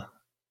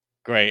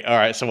 Great. All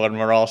right, so when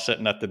we're all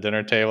sitting at the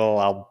dinner table,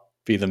 I'll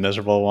be the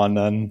miserable one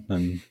then,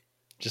 and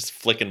just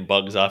flicking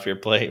bugs off your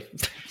plate.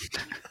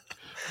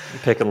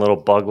 Picking little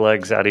bug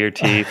legs out of your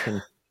teeth.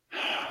 And...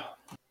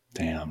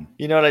 Damn.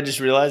 You know what? I just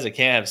realized I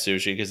can't have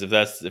sushi because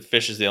if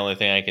fish is the only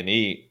thing I can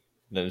eat,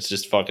 then it's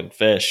just fucking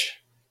fish.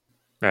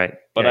 Right.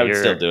 But I would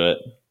still do it.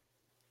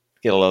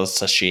 Get a little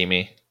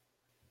sashimi.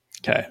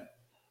 Okay.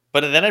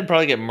 But then I'd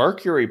probably get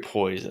mercury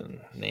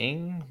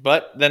poisoning.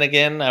 But then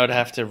again, I would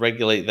have to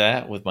regulate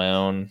that with my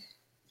own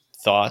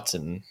thoughts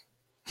and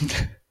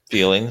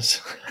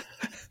feelings.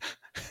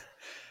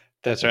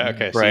 That's right.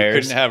 Okay,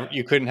 prayers. So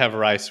you couldn't have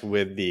rice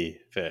with the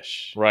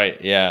fish,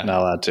 right? Yeah, not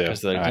allowed to.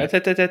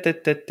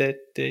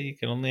 You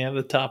can only have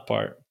the top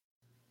part.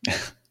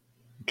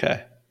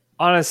 Okay.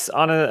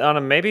 On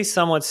a maybe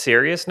somewhat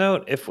serious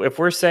note, if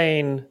we're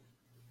saying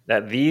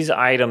that these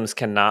items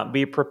cannot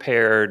be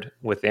prepared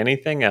with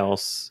anything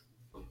else,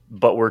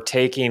 but we're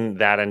taking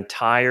that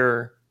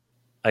entire,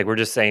 we're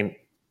just saying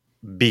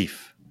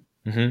beef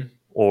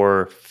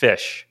or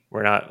fish.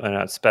 We're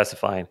not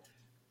specifying.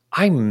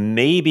 I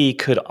maybe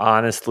could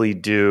honestly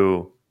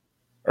do,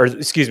 or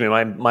excuse me,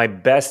 my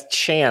best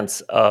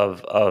chance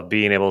of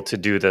being able to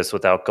do this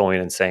without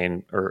going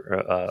insane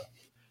or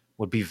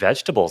would be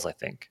vegetables, I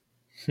think.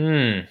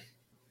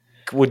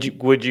 Would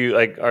you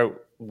like,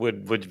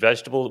 would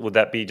vegetable, would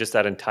that be just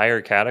that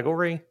entire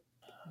category?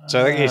 So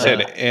I think he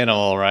said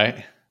animal,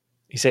 right?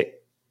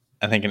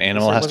 I think an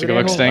animal has to go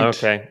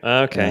extinct. Okay.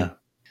 Yeah.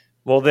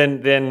 Well,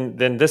 then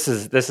this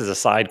is a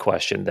side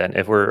question. Then,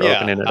 if we're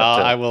opening it up,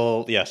 I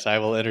will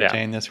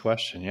entertain this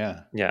question.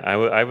 Yeah.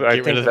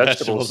 I think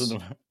vegetables.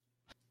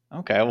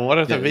 Okay. Well, what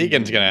are the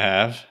vegans gonna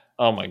have?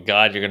 Oh my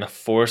God, you're gonna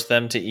force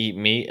them to eat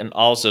meat, and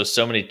also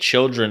so many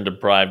children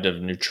deprived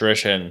of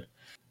nutrition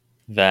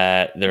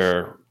that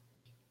they're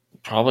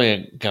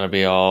probably gonna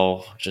be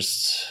all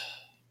just,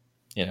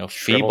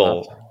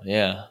 feeble.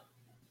 Yeah.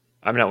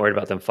 I'm not worried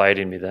about them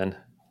fighting me then.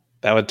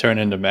 That would turn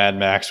into Mad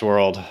Max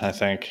world, I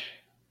think.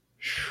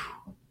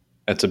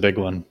 That's a big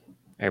one.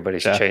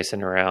 Everybody's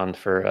chasing around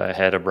for a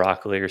head of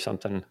broccoli or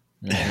something.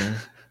 Mm-hmm.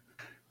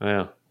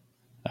 Yeah.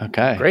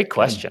 Okay. Great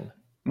question.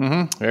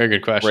 Mm-hmm. Very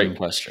good question. Great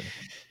question.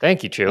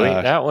 Thank you,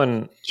 Chewy. That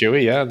one,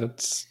 Chewy. Yeah,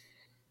 that's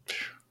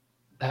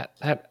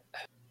that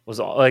was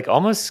like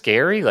almost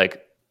scary.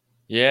 Like,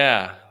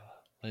 yeah,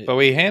 but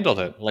we handled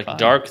it like fine.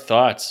 Dark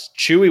thoughts.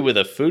 Chewy with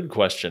a food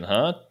question,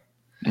 huh?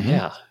 Mm-hmm.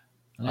 Yeah.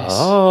 Nice.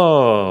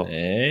 Oh.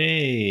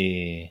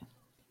 Hey.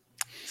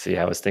 See,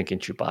 I was thinking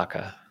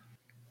Chewbacca.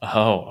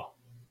 Oh.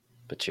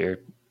 But you're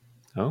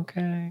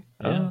okay.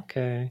 Yeah.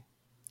 Okay.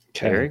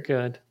 Very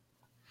good.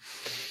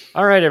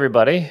 All right,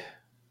 everybody.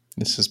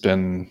 This has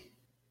been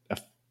a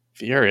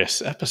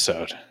furious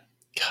episode.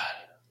 God,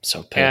 I'm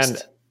so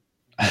pissed.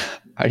 And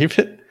are you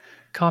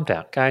calm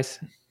down, guys.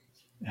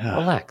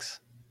 Relax.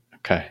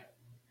 Okay.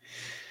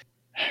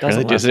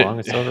 Doesn't last long.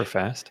 It's over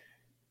fast.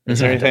 Is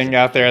there anything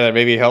out there that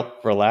maybe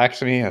help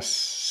relax me? A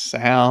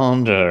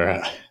sound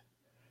or...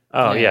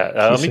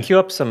 let me cue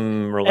up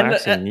some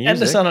relaxing music.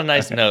 End us on a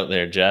nice note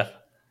there, Jeff.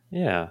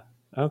 Yeah.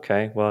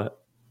 Okay. Well,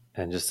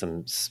 and just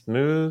some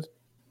smooth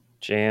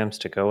jams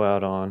to go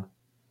out on.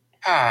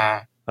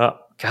 Oh,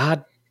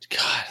 God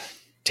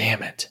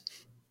damn it.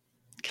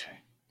 Okay.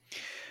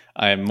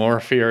 I am more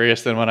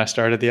furious than when I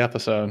started the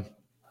episode.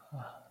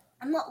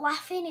 I'm not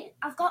laughing.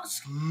 I've got...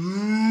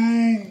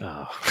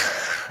 Oh.